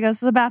that guy goes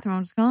to the bathroom,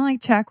 I'm just going to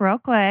like check real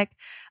quick.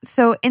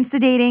 So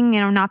insta-dating,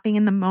 not being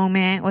in the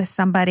moment with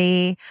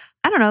somebody.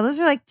 I don't know. Those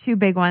are like 2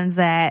 big ones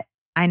that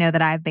I know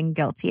that I've been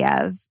guilty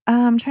of.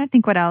 I'm trying to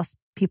think what else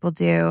people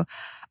do.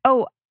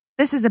 Oh,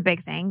 this is a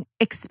big thing.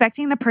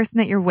 Expecting the person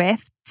that you're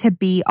with to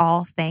be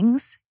all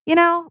things.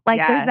 Like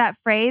there's that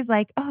phrase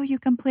like, oh, you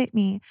complete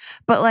me.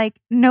 But like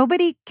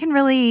nobody can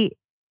really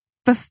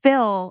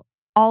fulfill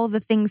all of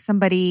the things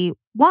somebody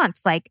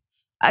wants. Like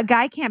a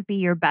guy can't be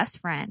your best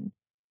friend,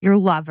 your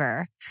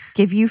lover,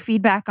 give you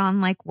feedback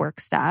on like work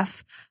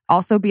stuff,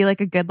 also be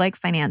like a good like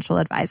financial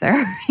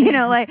advisor,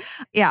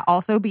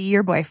 also be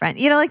your boyfriend.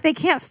 Like they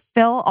can't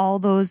fill all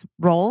those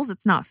roles.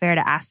 It's not fair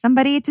to ask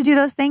somebody to do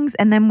those things.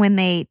 And then when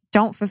they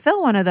don't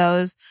fulfill one of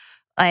those,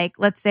 like,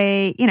 let's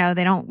say,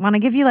 they don't want to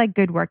give you like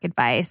good work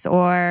advice,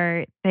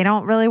 or they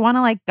don't really want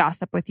to like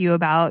gossip with you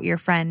about your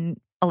friend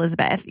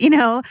Elizabeth,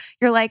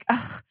 you're like,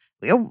 oh,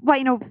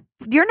 well,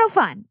 you're no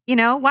fun,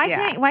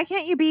 why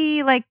can't you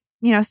be like,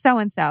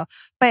 so-and-so?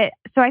 But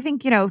so I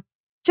think,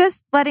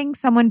 just letting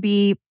someone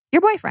be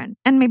your boyfriend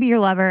and maybe your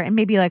lover and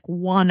maybe like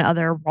one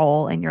other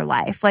role in your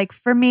life. Like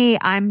for me,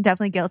 I'm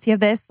definitely guilty of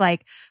this,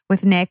 like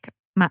with Nick,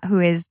 who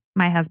is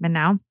my husband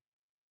now.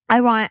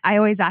 I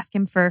always ask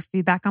him for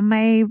feedback on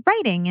my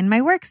writing and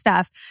my work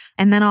stuff.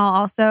 And then I'll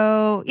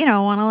also,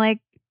 want to like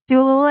do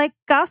a little like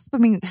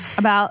gossiping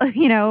about,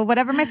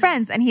 whatever my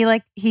friends. And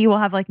he will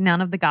have like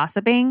none of the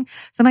gossiping.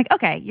 So I'm like,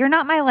 okay, you're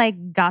not my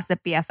like gossip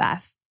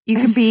BFF. You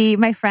can be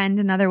my friend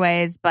in other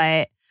ways,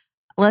 but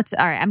all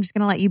right, I'm just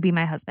going to let you be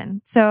my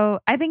husband. So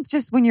I think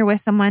just when you're with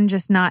someone,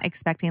 just not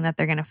expecting that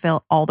they're going to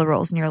fill all the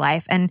roles in your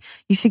life. And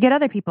you should get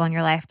other people in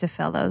your life to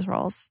fill those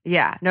roles.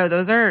 Yeah, no,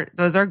 those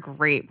are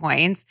great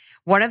points.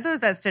 One of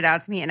those that stood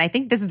out to me, and I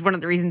think this is one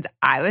of the reasons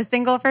I was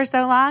single for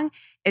so long,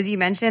 is you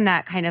mentioned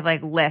that kind of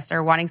like list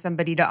or wanting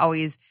somebody to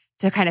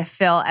kind of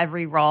fill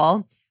every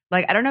role.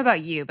 Like, I don't know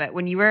about you, but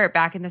when you were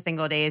back in the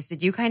single days,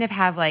 did you kind of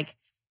have like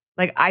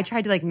I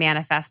tried to like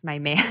manifest my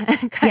man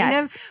kind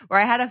of, where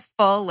I had a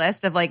full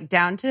list of like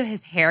down to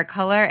his hair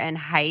color and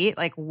height,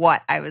 like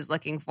what I was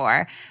looking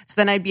for. So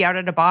then I'd be out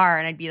at a bar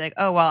and I'd be like,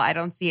 oh, well, I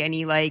don't see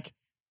any like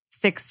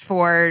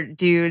 6'4"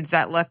 dudes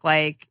that look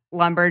like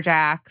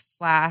lumberjack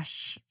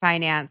 /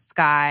 finance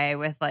guy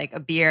with like a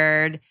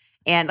beard.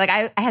 And like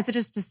I had such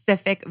a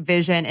specific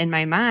vision in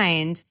my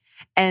mind.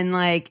 And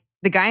like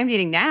the guy I'm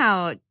dating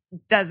now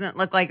doesn't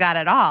look like that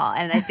at all.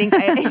 And I think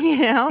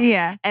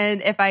yeah.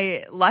 And if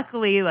I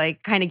luckily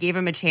like kind of gave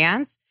him a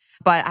chance,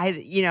 but I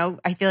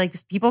feel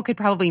like people could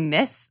probably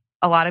miss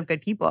a lot of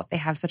good people if they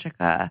have such like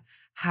a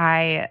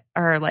high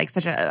or like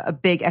such a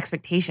big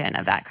expectation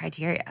of that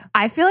criteria.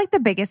 I feel like the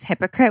biggest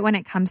hypocrite when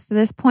it comes to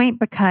this point,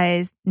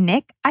 because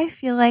Nick, I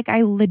feel like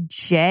I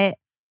legit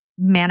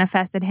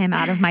manifested him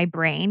out of my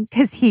brain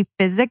because he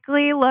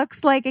physically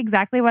looks like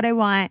exactly what I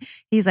want.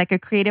 He's like a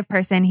creative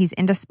person. He's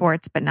into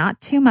sports, but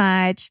not too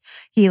much.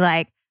 He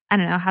like, I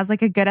don't know, has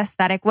like a good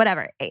aesthetic,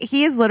 whatever.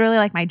 He is literally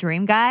like my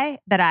dream guy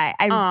that I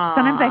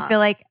sometimes I feel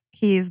like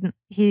he's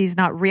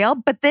not real,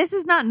 but this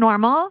is not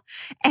normal.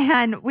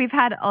 And we've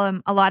had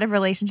a lot of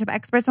relationship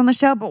experts on the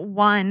show, but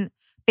one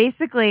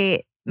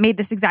basically made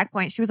this exact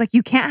point. She was like,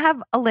 you can't have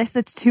a list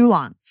that's too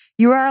long.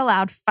 You are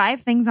allowed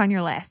 5 things on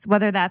your list,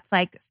 whether that's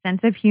like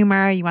sense of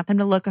humor, you want them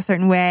to look a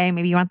certain way,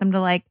 maybe you want them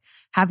to like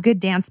have good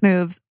dance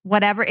moves,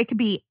 whatever. It could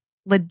be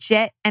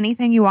legit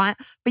anything you want,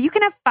 but you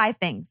can have 5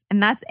 things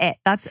and that's it.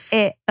 That's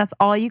it. That's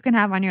all you can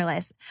have on your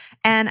list.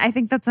 And I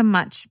think that's a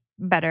much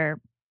better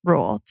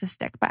rule to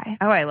stick by.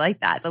 Oh, I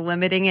like that. The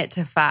limiting it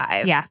to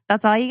 5. Yeah,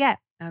 that's all you get.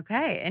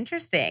 Okay,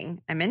 interesting.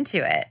 I'm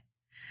into it.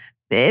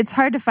 It's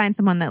hard to find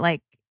someone that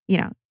like,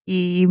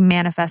 you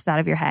manifest out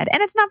of your head.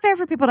 And it's not fair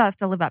for people to have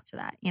to live up to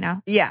that,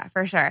 Yeah,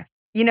 for sure.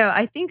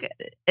 I think,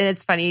 and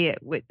it's funny,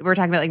 we're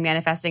talking about like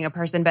manifesting a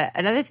person, but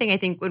another thing I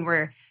think when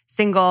we're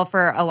single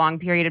for a long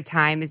period of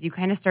time is you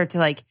kind of start to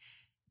like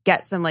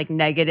get some like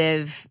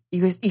negative,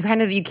 you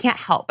can't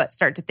help but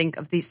start to think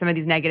of some of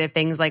these negative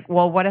things like,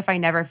 well, what if I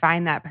never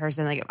find that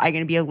person? Like, am I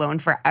going to be alone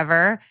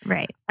forever?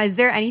 Right. Is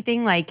there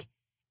anything like,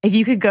 if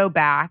you could go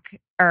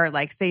back or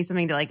like say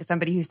something to like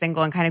somebody who's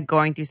single and kind of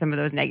going through some of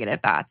those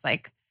negative thoughts,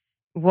 like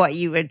what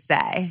you would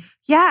say?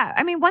 Yeah.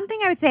 I mean, one thing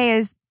I would say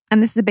is,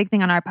 and this is a big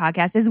thing on our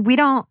podcast, is we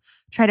don't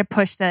try to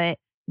push the,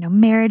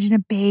 marriage and a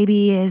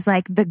baby is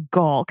like the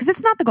goal. Because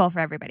it's not the goal for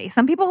everybody.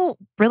 Some people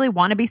really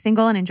want to be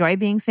single and enjoy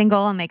being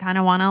single. And they kind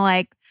of want to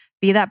like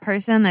be that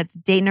person that's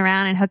dating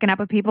around and hooking up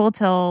with people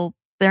till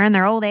they're in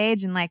their old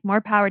age, and like more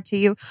power to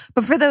you.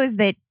 But for those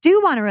that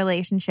do want a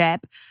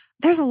relationship,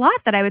 there's a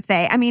lot that I would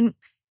say. I mean,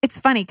 it's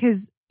funny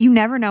because you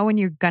never know when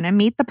you're going to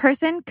meet the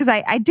person. Because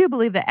I do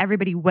believe that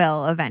everybody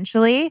will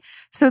eventually.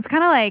 So it's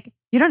kind of like,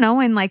 you don't know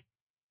when like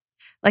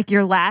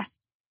your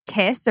last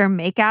kiss or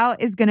makeout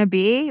is going to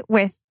be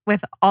with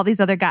with all these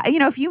other guys. You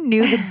know, if you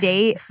knew the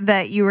date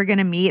that you were going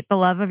to meet the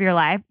love of your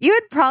life, you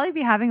would probably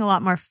be having a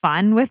lot more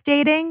fun with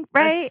dating,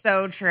 right? That's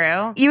so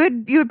true. You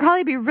would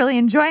probably be really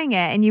enjoying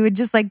it, and you would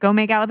just like go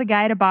make out with a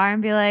guy at a bar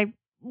and be like,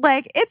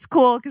 it's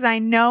cool because I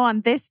know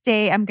on this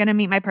date I'm going to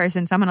meet my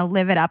person, so I'm going to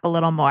live it up a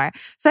little more.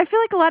 So I feel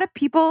like a lot of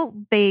people,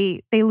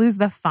 they lose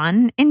the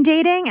fun in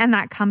dating, and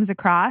that comes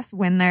across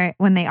when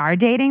they are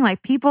dating.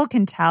 Like people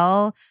can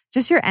tell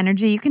just your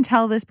energy. You can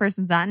tell this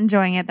person's not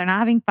enjoying it. They're not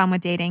having fun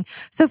with dating.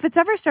 So if it's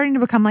ever starting to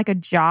become like a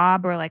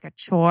job or like a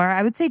chore,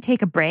 I would say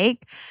take a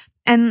break.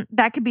 And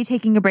that could be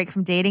taking a break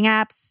from dating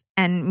apps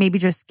and maybe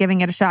just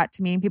giving it a shot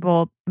to meeting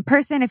people in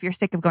person. If you're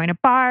sick of going to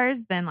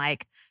bars, then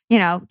like, you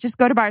know, just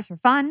go to bars for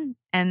fun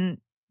and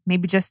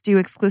maybe just do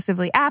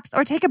exclusively apps,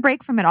 or take a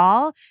break from it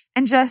all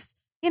and just,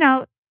 you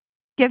know,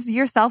 give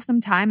yourself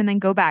some time and then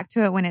go back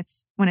to it when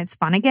it's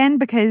fun again.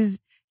 Because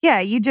yeah,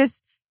 you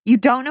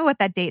don't know what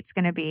that date's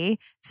going to be.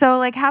 So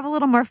like have a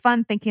little more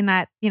fun thinking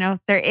that, you know,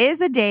 there is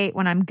a date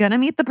when I'm going to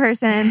meet the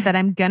person that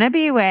I'm going to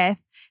be with.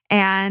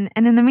 And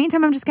in the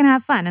meantime, I'm just going to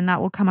have fun, and that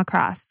will come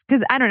across.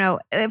 Because I don't know,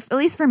 at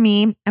least for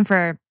me and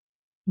for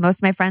most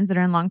of my friends that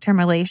are in long-term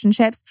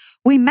relationships,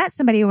 we met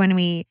somebody when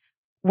we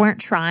weren't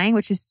trying,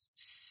 which is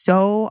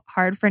so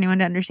hard for anyone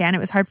to understand. It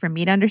was hard for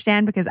me to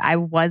understand because I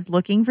was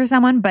looking for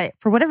someone, but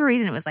for whatever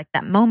reason, it was like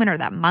that moment or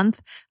that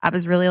month, I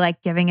was really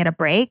like giving it a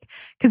break.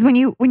 Because when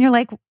you're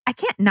like, I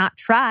can't not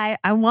try,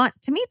 I want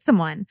to meet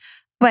someone,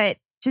 but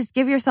just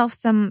give yourself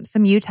some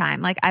you time.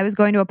 Like I was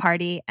going to a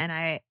party and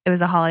it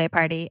was a holiday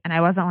party, and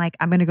I wasn't like,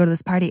 I'm going to go to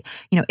this party.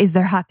 You know, is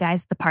there hot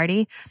guys at the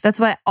party? That's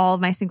what all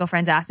of my single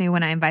friends ask me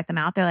when I invite them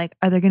out. They're like,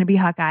 are there going to be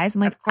hot guys?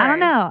 I'm like, I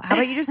don't know. How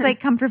about you just like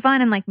come for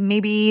fun, and like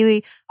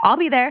maybe I'll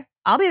be there,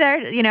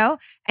 you know,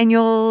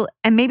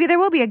 and maybe there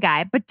will be a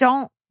guy, but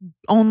don't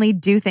only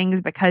do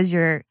things because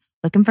you're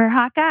looking for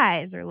hot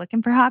guys or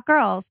looking for hot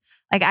girls.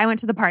 Like I went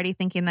to the party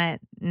thinking that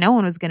no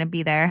one was going to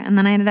be there, and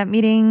then I ended up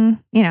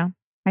meeting, you know,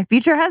 my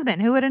future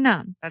husband. Who would have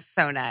known? That's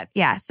so nuts.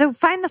 Yeah. So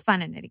find the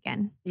fun in it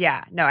again.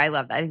 Yeah. No, I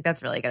love that. I think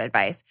that's really good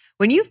advice.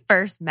 When you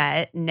first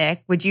met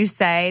Nick, would you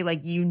say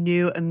like you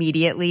knew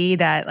immediately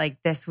that like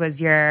this was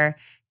your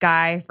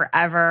guy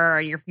forever or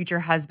your future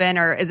husband?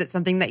 Or is it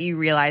something that you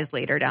realized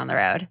later down the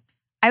road?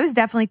 I was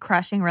definitely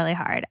crushing really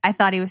hard. I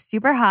thought he was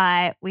super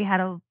hot. We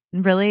had a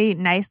really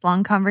nice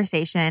long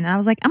conversation. And I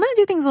was like, I'm going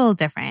to do things a little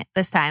different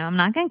this time. I'm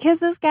not going to kiss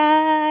this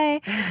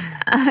guy.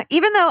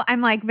 Even though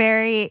I'm like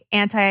very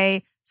anti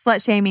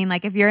slut shaming,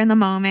 like if you're in the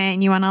moment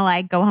and you want to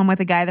like go home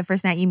with a guy the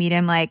first night you meet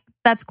him, like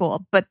that's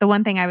cool. But the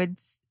one thing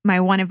my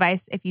one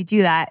advice, if you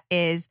do that,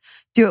 is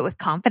do it with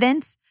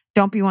confidence.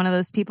 Don't be one of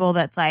those people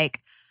that's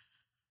like,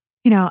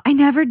 you know, I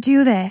never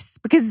do this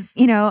because,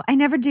 you know, I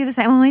never do this.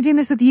 I'm only doing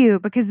this with you,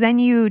 because then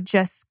you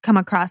just come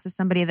across as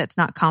somebody that's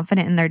not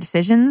confident in their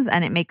decisions,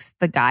 and it makes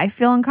the guy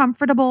feel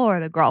uncomfortable or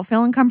the girl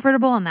feel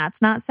uncomfortable, and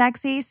that's not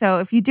sexy. So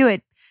if you do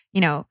it, you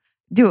know,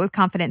 do it with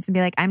confidence and be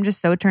like, I'm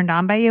just so turned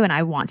on by you and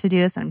I want to do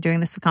this and I'm doing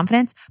this with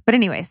confidence. But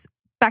anyways,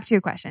 back to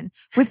your question.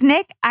 With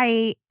Nick,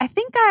 I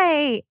went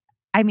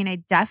home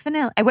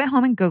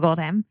and Googled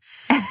him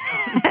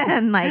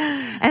and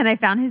I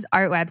found his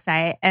art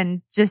website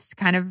and just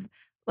kind of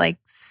like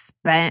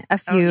spent a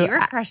few. You were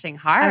crushing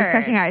hard. I was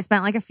crushing hard. I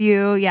spent like a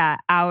few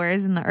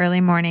hours in the early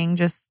morning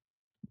just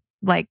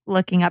like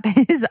looking up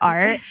his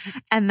art.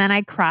 And then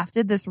I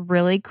crafted this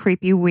really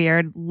creepy,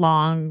 weird,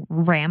 long,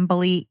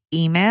 rambly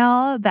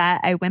email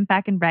that I went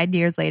back and read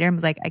years later and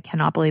was like, I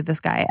cannot believe this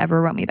guy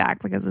ever wrote me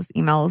back because this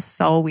email is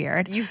so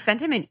weird. You sent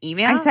him an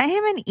email? I sent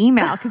him an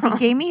email because he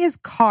gave me his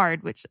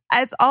card, which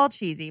it's all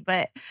cheesy,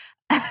 but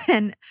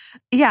and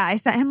yeah, I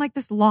sent him like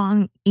this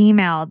long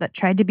email that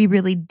tried to be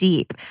really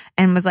deep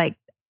and was like,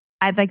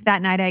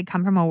 that night I had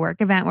come from a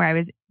work event where I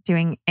was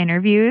doing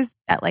interviews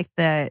at like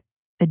the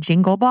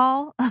Jingle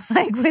Ball,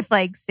 like with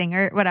like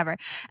singer, whatever.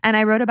 And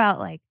I wrote about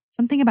like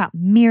something about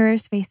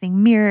mirrors,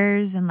 facing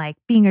mirrors, and like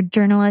being a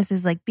journalist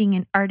is like being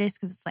an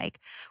artist because it's like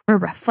we're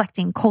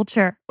reflecting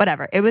culture,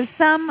 whatever. I was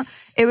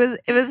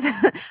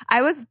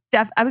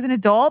an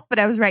adult, but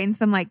I was writing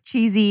some like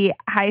cheesy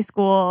high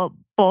school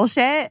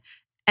bullshit,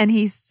 and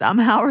he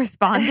somehow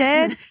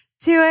responded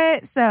to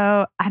it.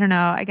 So I don't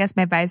know. I guess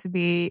my advice would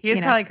be, he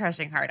was probably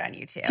crushing hard on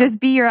you too. Just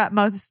be your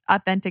most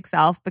authentic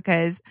self,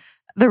 because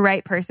the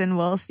right person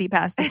will see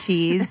past the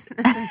cheese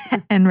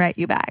and write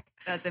you back.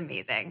 That's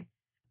amazing.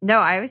 No,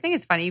 I always think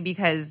it's funny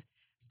because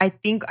I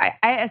think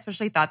I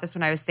especially thought this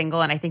when I was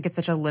single, and I think it's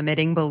such a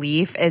limiting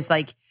belief is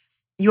like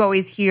you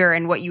always hear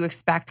and what you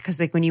expect,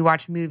 because like when you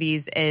watch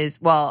movies is,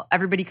 well,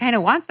 everybody kind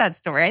of wants that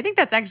story. I think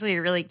that's actually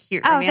a really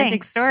cute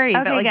romantic story.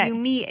 Okay, but like good. You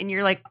meet and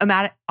you're like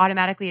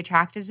automatically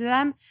attracted to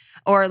them,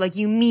 or like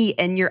you meet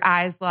and your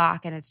eyes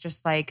lock and it's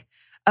just like,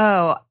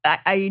 oh,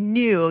 I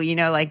knew, you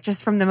know, like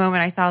just from the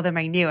moment I saw them,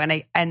 I knew.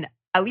 And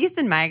at least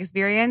in my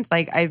experience,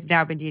 like I've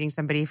now been dating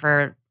somebody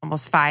for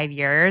almost 5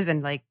 years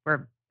and like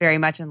we're very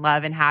much in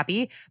love and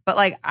happy. But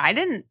like I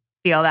didn't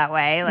feel that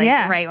way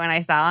right when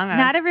I saw him.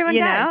 Not everyone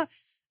does. Know?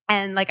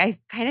 And like I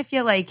kind of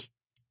feel like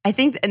I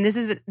think, and this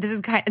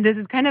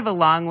is kind of a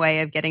long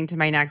way of getting to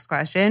my next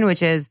question,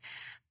 which is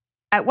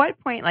at what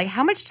point, like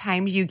how much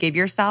time do you give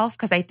yourself?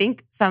 Because I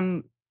think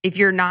if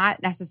you're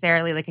not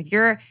necessarily like,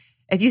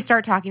 if you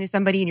start talking to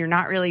somebody and you're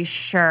not really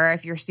sure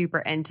if you're super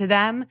into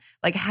them,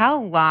 like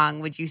how long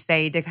would you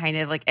say to kind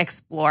of like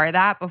explore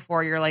that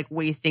before you're like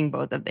wasting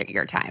both of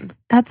your time?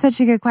 That's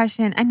such a good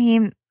question. I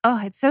mean,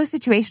 it's so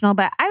situational,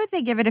 but I would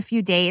say give it a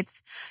few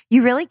dates.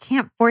 You really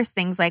can't force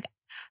things. Like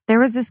there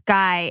was this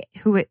guy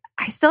who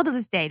I still to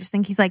this day just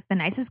think he's like the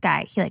nicest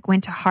guy. He like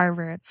went to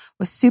Harvard,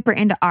 was super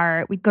into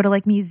art. We'd go to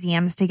like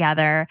museums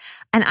together.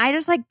 And I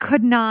just like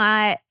could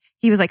not.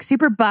 He was like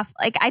super buff.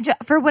 Like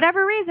for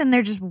whatever reason,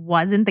 there just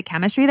wasn't the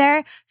chemistry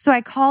there. So I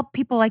call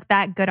people like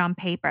that good on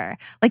paper.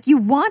 Like you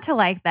want to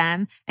like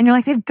them and you're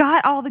like, they've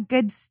got all the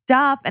good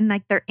stuff and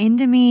like they're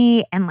into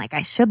me and like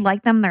I should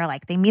like them. They're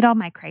like, they meet all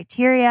my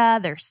criteria.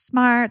 They're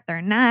smart.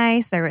 They're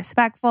nice. They're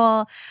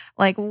respectful.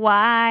 Like,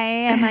 why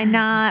am I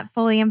not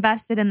fully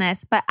invested in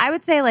this? But I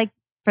would say like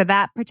for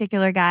that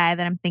particular guy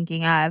that I'm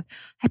thinking of,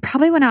 I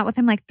probably went out with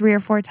him like 3 or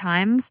 4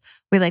 times.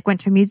 We like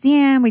went to a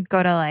museum. We'd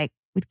go to like,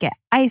 we'd get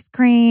ice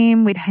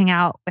cream. We'd hang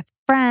out with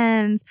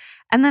friends.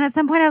 And then at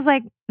some point I was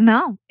like,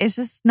 no, it's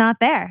just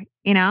not there,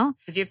 you know?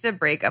 Did you have to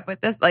break up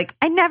with this? Like,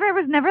 it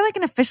was never like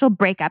an official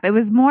breakup. It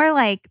was more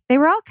like they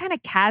were all kind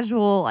of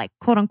casual, like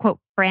quote unquote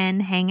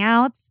friend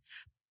hangouts.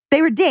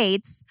 They were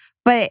dates,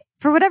 but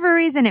for whatever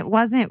reason, it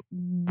wasn't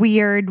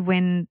weird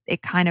when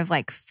it kind of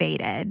like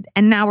faded.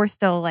 And now we're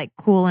still like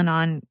cool and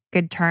on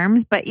good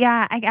terms. But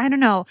yeah, I don't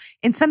know.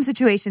 In some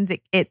situations,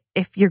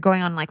 if you're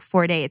going on like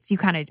 4 dates, you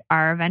kind of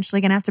are eventually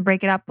going to have to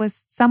break it up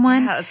with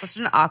someone. Yeah, it's such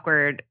an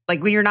awkward,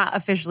 like when you're not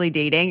officially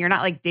dating, you're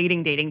not like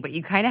dating, but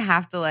you kind of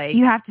have to like.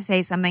 You have to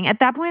say something. At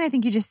that point, I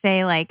think you just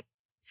say like,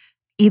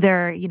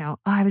 either, you know,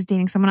 I was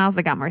dating someone else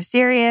that got more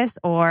serious,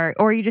 or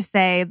you just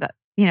say that,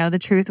 you know, the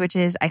truth, which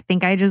is, I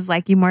think I just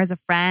like you more as a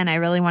friend. I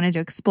really wanted to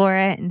explore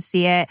it and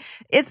see it.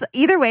 It's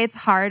either way, it's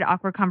hard,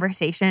 awkward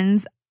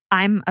conversations.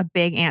 I'm a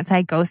big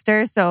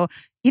anti-ghoster. So,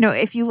 you know,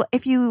 if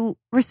you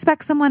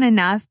respect someone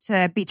enough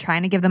to be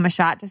trying to give them a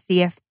shot to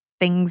see if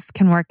things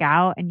can work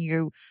out and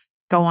you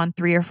go on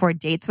 3 or 4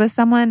 dates with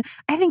someone,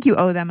 I think you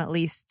owe them at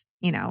least,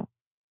 you know,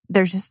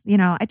 there's just, you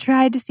know, I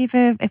tried to see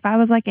if I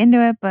was like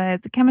into it,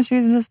 but the chemistry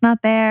is just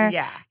not there.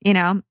 Yeah. You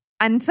know?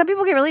 And some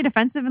people get really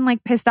defensive and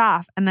like pissed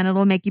off. And then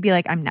it'll make you be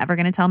like, I'm never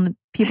going to tell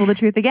people the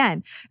truth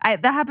again.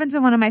 That happened to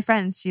one of my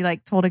friends. She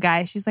like told a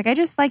guy, she's like, I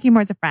just like you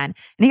more as a friend.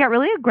 And he got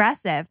really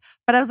aggressive.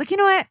 But I was like, you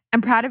know what?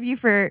 I'm proud of you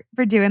for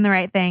doing the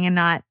right thing and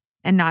not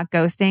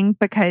ghosting,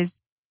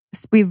 because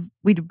we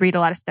read a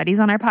lot of studies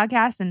on our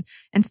podcast,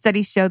 and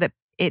studies show that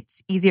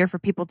it's easier for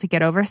people to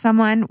get over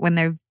someone when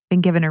they've been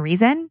given a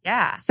reason.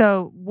 Yeah.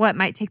 So what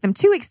might take them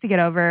 2 weeks to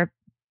get over,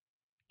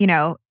 you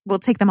know, will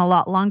take them a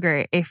lot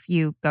longer if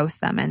you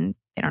ghost them and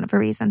they don't have a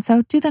reason.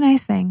 So do the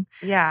nice thing.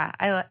 Yeah,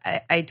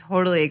 I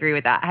totally agree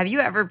with that. Have you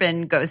ever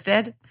been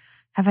ghosted?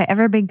 Have I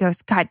ever been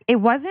ghosted? God, it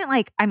wasn't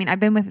like, I mean, I've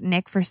been with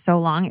Nick for so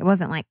long. It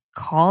wasn't like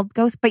called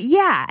ghost, but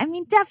yeah, I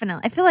mean,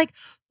 definitely. I feel like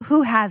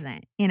who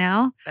hasn't, you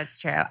know? That's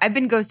true. I've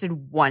been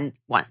ghosted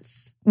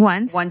once.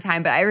 One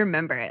time, but I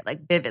remember it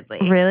like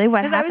vividly. Really?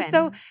 What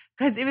happened?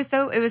 Because it was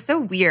so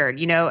weird,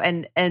 you know,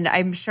 and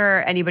I'm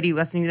sure anybody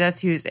listening to this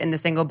who's in the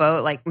single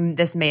boat, like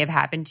this may have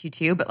happened to you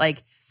too, but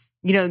like,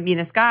 you know, me and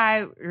this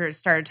guy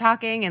started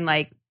talking and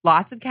like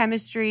lots of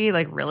chemistry,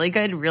 like really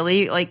good,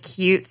 really like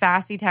cute,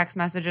 sassy text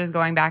messages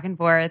going back and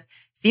forth.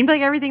 Seemed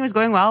like everything was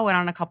going well. Went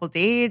on a couple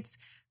dates,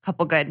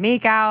 couple good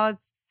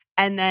makeouts,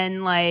 and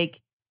then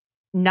like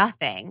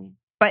nothing.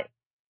 But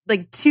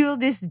like to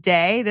this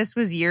day, this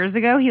was years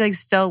ago, he like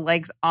still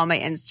likes all my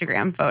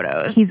Instagram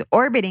photos. He's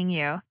orbiting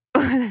you.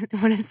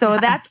 So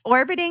that's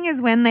orbiting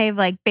is when they've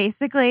like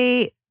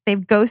basically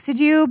they've ghosted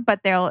you,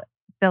 but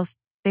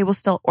they will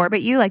still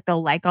orbit you. Like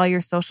they'll like all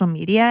your social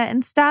media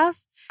and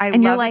stuff.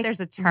 And you're like, there's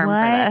a term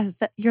for this.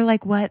 You're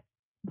like, what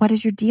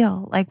is your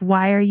deal? Like,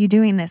 why are you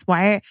doing this?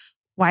 Why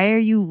are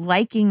you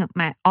liking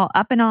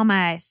all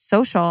my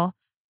social,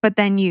 but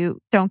then you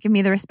don't give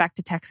me the respect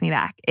to text me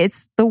back?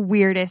 It's the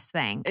weirdest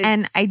thing.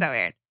 It's so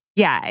weird.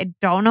 Yeah, I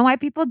don't know why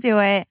people do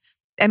it.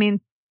 I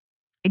mean,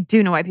 I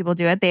do know why people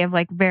do it. They have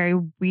like very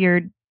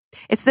weird,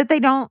 it's that they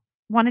don't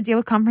want to deal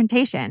with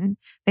confrontation.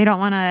 They don't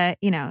want to,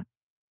 you know,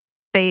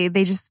 they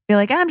just feel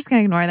like, I'm just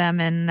going to ignore them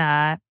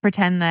and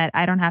pretend that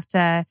I don't have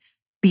to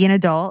be an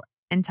adult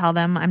and tell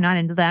them I'm not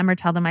into them or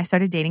tell them I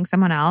started dating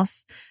someone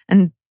else.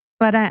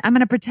 But I'm going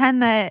to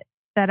pretend that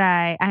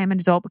I am an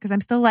adult because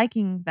I'm still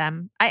liking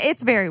them.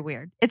 It's very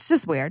weird. It's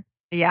just weird.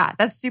 Yeah,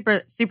 that's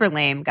super, super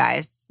lame,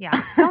 guys.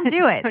 Yeah, don't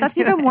do it. That's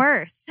even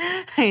worse.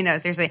 I know,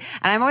 seriously.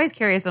 And I'm always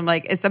curious. I'm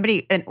like, is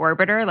somebody an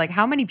orbiter? Like,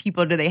 how many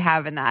people do they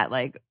have in that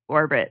like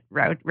orbit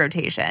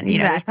rotation? You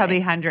know, there's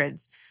probably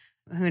hundreds.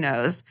 Who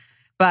knows?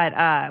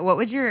 But what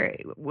would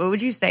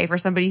you say for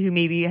somebody who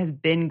maybe has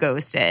been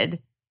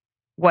ghosted?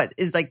 What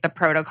is like the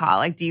protocol?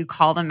 Like, do you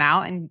call them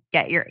out and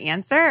get your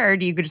answer, or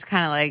do you just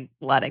kind of like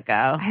let it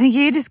go? I think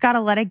you just got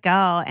to let it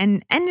go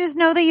and just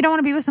know that you don't want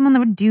to be with someone that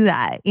would do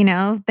that. You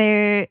know,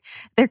 they're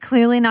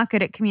clearly not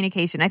good at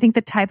communication. I think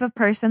the type of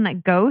person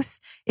that ghosts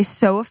is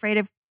so afraid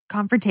of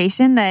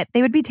confrontation that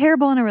they would be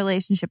terrible in a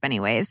relationship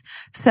anyways.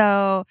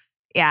 So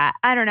yeah,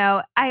 I don't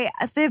know.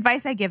 The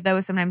advice I give though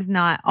is sometimes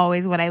not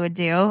always what I would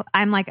do.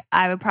 I'm like,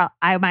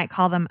 I might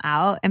call them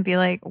out and be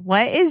like,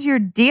 what is your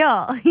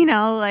deal? You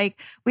know, like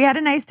we had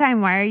a nice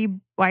time. Why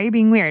are you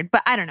being weird?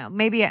 But I don't know.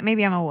 Maybe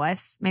I'm a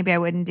wuss. Maybe I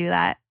wouldn't do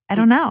that. I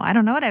don't know. I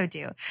don't know what I would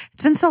do.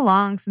 It's been so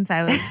long since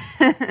I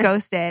was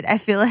ghosted. I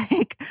feel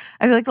like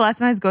the last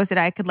time I was ghosted,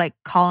 I could like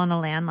call on the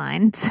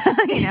landline,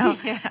 you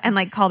know, and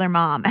like call their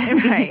mom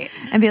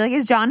and be like,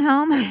 is John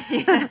home?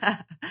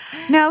 Yeah.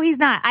 No, he's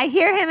not. I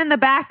hear him in the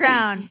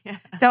background.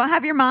 Don't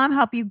have your mom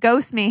help you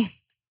ghost me.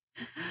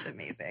 It's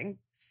amazing.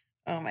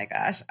 Oh my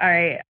gosh. All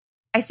right.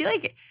 I feel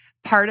like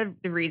part of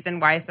the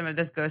reason why some of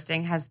this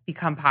ghosting has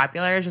become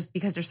popular is just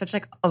because there's such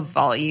like a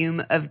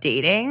volume of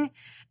dating.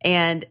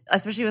 And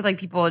especially with like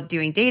people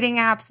doing dating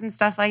apps and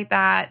stuff like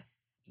that,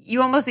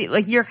 you almost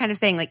like you're kind of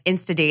saying like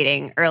insta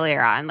dating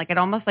earlier on, like it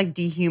almost like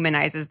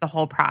dehumanizes the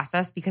whole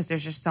process because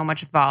there's just so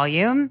much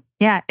volume.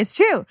 Yeah, it's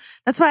true.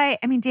 That's why,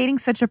 I mean,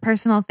 dating's such a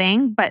personal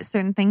thing, but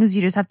certain things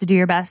you just have to do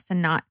your best to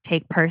not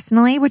take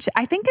personally, which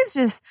I think is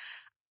just,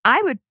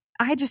 I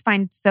just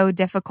find so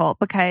difficult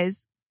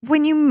because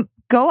when you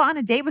go on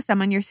a date with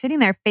someone, you're sitting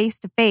there face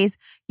to face.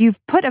 You've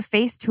put a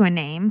face to a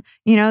name.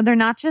 You know, they're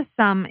not just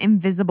some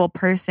invisible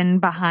person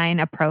behind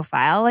a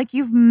profile. Like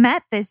you've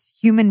met this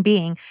human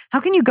being. How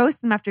can you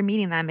ghost them after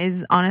meeting them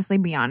is honestly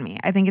beyond me.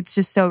 I think it's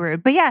just so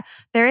rude. But yeah,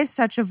 there is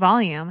such a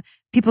volume.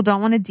 People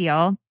don't want to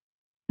deal.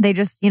 They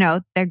just, you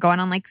know, they're going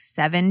on like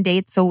 7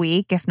 dates a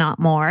week, if not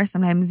more.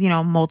 Sometimes, you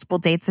know, multiple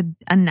dates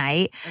a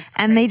night.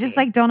 And they just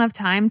like don't have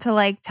time to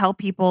like tell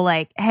people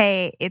like,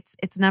 hey, it's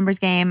a numbers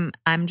game.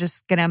 I'm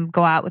just going to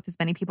go out with as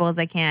many people as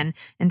I can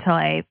until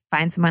I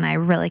find someone I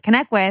really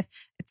connect with.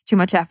 It's too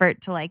much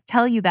effort to like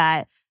tell you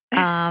that.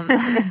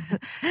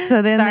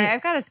 So then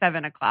I've got a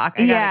 7 o'clock.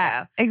 I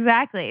gotta go.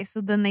 Exactly.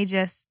 So then they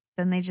just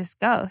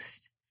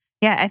ghost.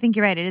 Yeah, I think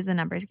you're right. It is a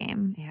numbers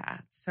game. Yeah,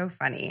 it's so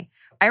funny.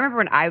 I remember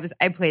when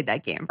I played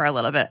that game for a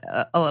little bit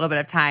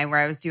of time where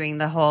I was doing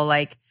the whole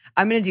like,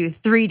 I'm going to do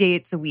 3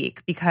 dates a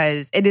week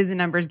because it is a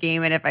numbers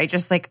game. And if I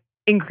just like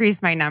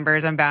increase my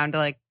numbers, I'm bound to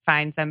like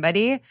find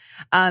somebody.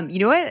 You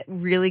know what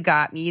really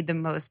got me the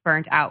most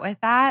burnt out with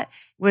that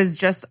was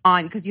just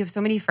on, because you have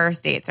so many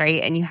first dates,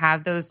 right? And you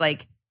have those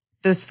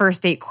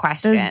first date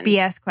questions. Those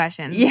BS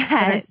questions. Yes.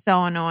 That are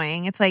so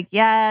annoying. It's like,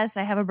 yes,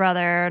 I have a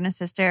brother and a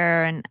sister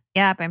and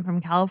yep, I'm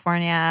from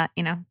California,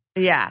 you know.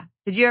 Yeah.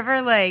 Did you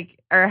ever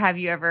or have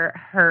you ever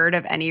heard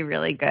of any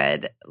really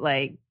good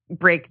like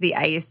break the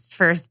ice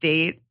first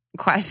date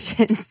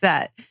questions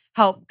that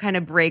help kind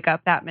of break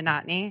up that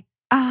monotony?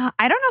 I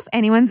don't know if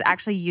anyone's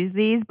actually used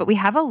these, but we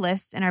have a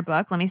list in our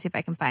book. Let me see if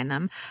I can find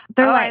them.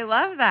 I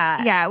love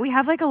that. Yeah, we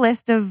have like a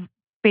list of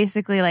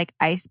basically like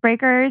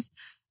icebreakers.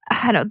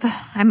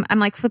 I'm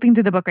like flipping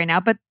through the book right now,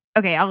 but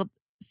okay,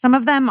 some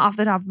of them off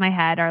the top of my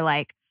head are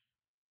like,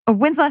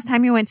 when's the last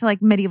time you went to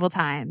like medieval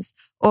times?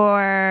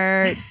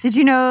 Or did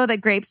you know that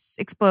grapes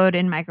explode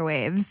in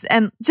microwaves?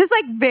 And just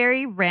like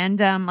very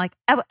random, like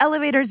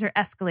elevators or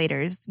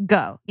escalators,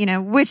 go, you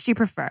know, which do you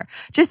prefer?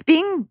 Just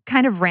being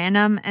kind of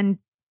random and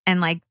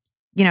like,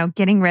 you know,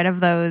 getting rid of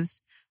those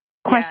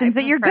questions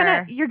that you're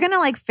gonna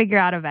like figure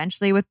out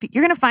eventually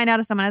you're gonna find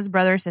out if someone has a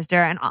brother or sister,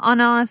 and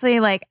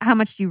honestly, like how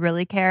much do you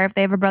really care if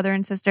they have a brother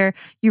and sister?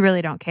 You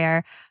really don't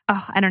care.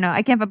 Oh, I don't know.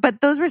 I can't, but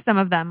those were some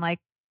of them, like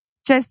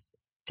just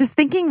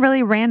thinking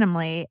really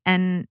randomly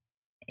and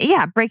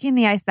yeah, breaking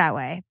the ice that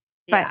way.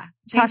 Yeah,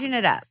 but changing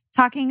it up.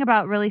 Talking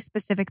about really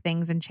specific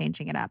things and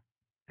changing it up.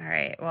 All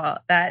right. Well,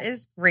 that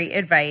is great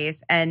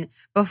advice. And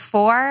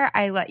before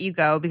I let you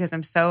go, because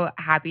I'm so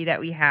happy that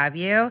we have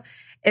you,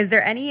 is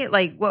there any,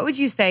 like, what would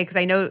you say? Because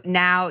I know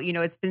now, you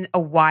know, it's been a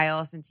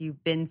while since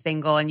you've been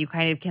single and you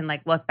kind of can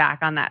like look back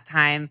on that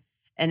time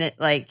and it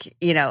like,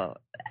 you know,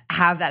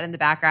 have that in the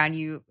background.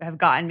 You have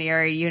gotten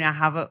married. You now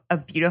have a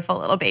beautiful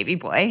little baby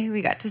boy who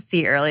we got to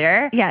see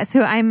earlier. Yes,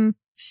 who I'm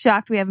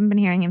shocked we haven't been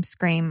hearing him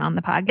scream on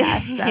the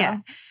podcast. So. Yeah.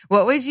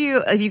 What would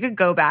you, if you could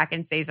go back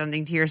and say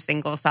something to your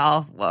single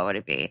self, what would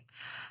it be?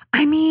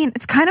 I mean,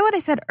 it's kind of what I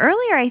said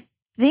earlier. I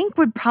think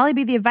would probably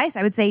be the advice.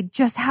 I would say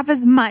just have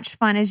as much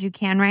fun as you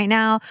can right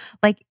now.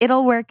 Like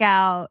it'll work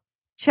out,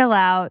 chill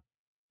out,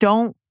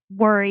 don't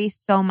worry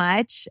so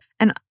much.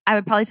 And I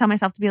would probably tell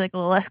myself to be like a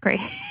little less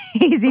crazy.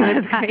 Crazy.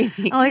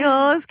 Like a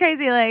little less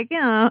crazy. Like,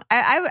 you know,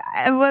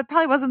 I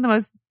probably wasn't the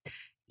most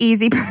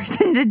easy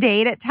person to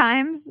date at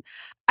times.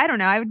 I don't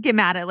know. I would get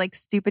mad at like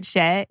stupid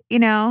shit, you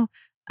know?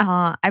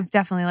 I've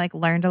definitely like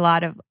learned a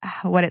lot of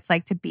what it's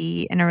like to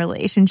be in a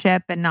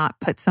relationship and not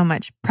put so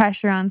much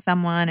pressure on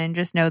someone and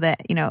just know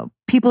that, you know,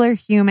 people are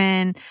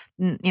human.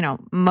 You know,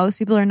 most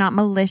people are not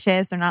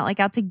malicious. They're not like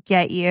out to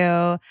get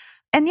you.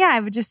 And yeah, I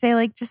would just say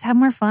like, just have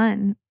more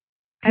fun.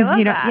 Because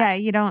you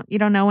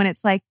don't know when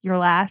it's like your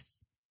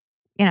last,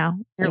 you know,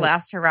 your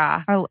last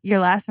hurrah. Or your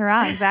last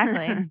hurrah.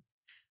 Exactly.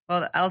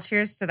 Well, I'll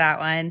cheers to that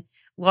one.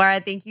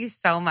 Laura, thank you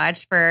so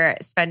much for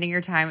spending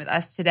your time with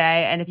us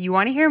today. And if you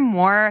want to hear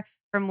more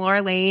from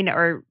Laura Lane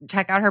or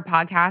check out her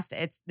podcast,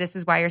 it's This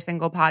Is Why You're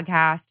Single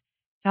podcast.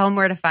 Tell them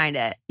where to find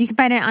it. You can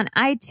find it on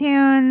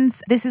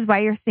iTunes.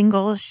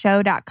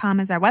 thisiswhyyou'resingleshow.com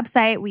is our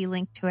website. We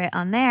link to it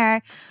on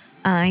there.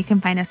 You can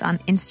find us on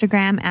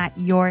Instagram at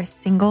Your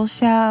Single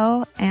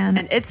Show.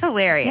 And it's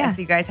hilarious. Yeah.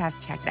 You guys have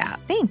to check it out.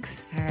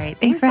 Thanks. All right.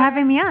 Thanks for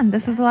having me on.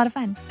 This was a lot of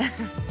fun.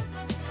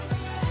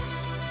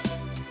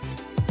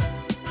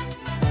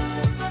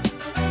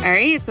 All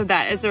right, so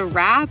that is a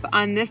wrap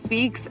on this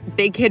week's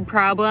Big Kid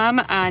Problem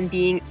on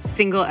being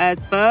single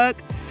as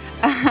fuck.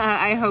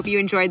 I hope you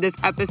enjoyed this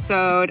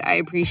episode. I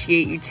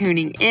appreciate you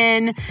tuning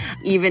in.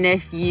 Even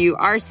if you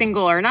are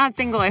single or not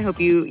single, I hope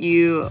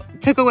you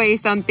took away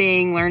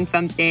something, learned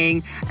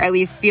something, or at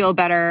least feel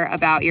better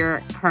about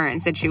your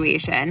current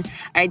situation.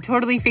 I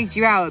totally faked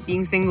you out.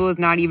 Being single is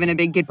not even a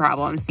big kid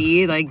problem.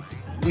 See, like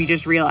we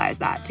just realized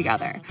that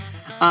together.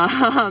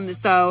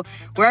 So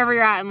wherever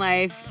you're at in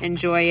life,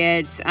 enjoy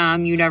it.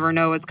 You never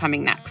know what's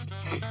coming next.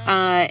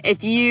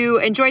 If you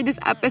enjoyed this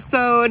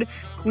episode,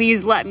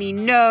 please let me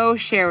know,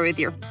 share it with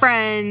your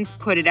friends,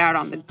 put it out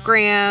on the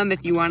gram.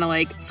 If you want to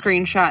like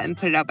screenshot and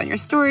put it up on your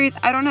stories,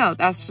 I don't know.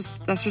 That's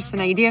just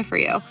an idea for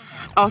you.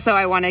 Also,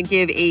 I want to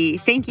give a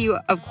thank you,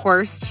 of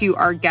course, to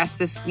our guests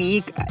this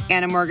week,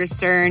 Anna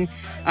Morgenstern,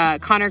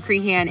 Connor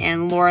Crehan,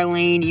 and Laura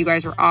Lane. You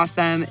guys were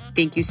awesome.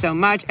 Thank you so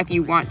much. If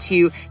you want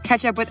to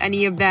catch up with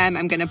any of them,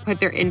 I'm going to put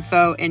their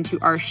info into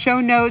our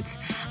show notes.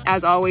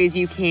 As always,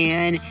 you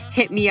can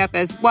hit me up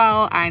as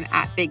well. I'm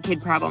at Big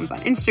Kid Problems on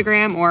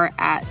Instagram or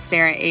at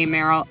Sarah A.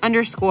 Merrill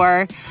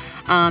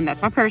 _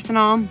 that's my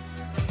personal.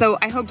 So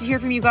I hope to hear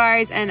from you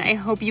guys, and I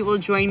hope you will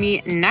join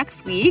me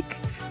next week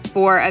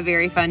for a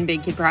very fun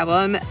Big Kid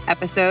Problem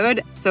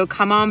episode. So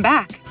come on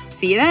back.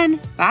 See you then.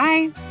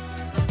 Bye.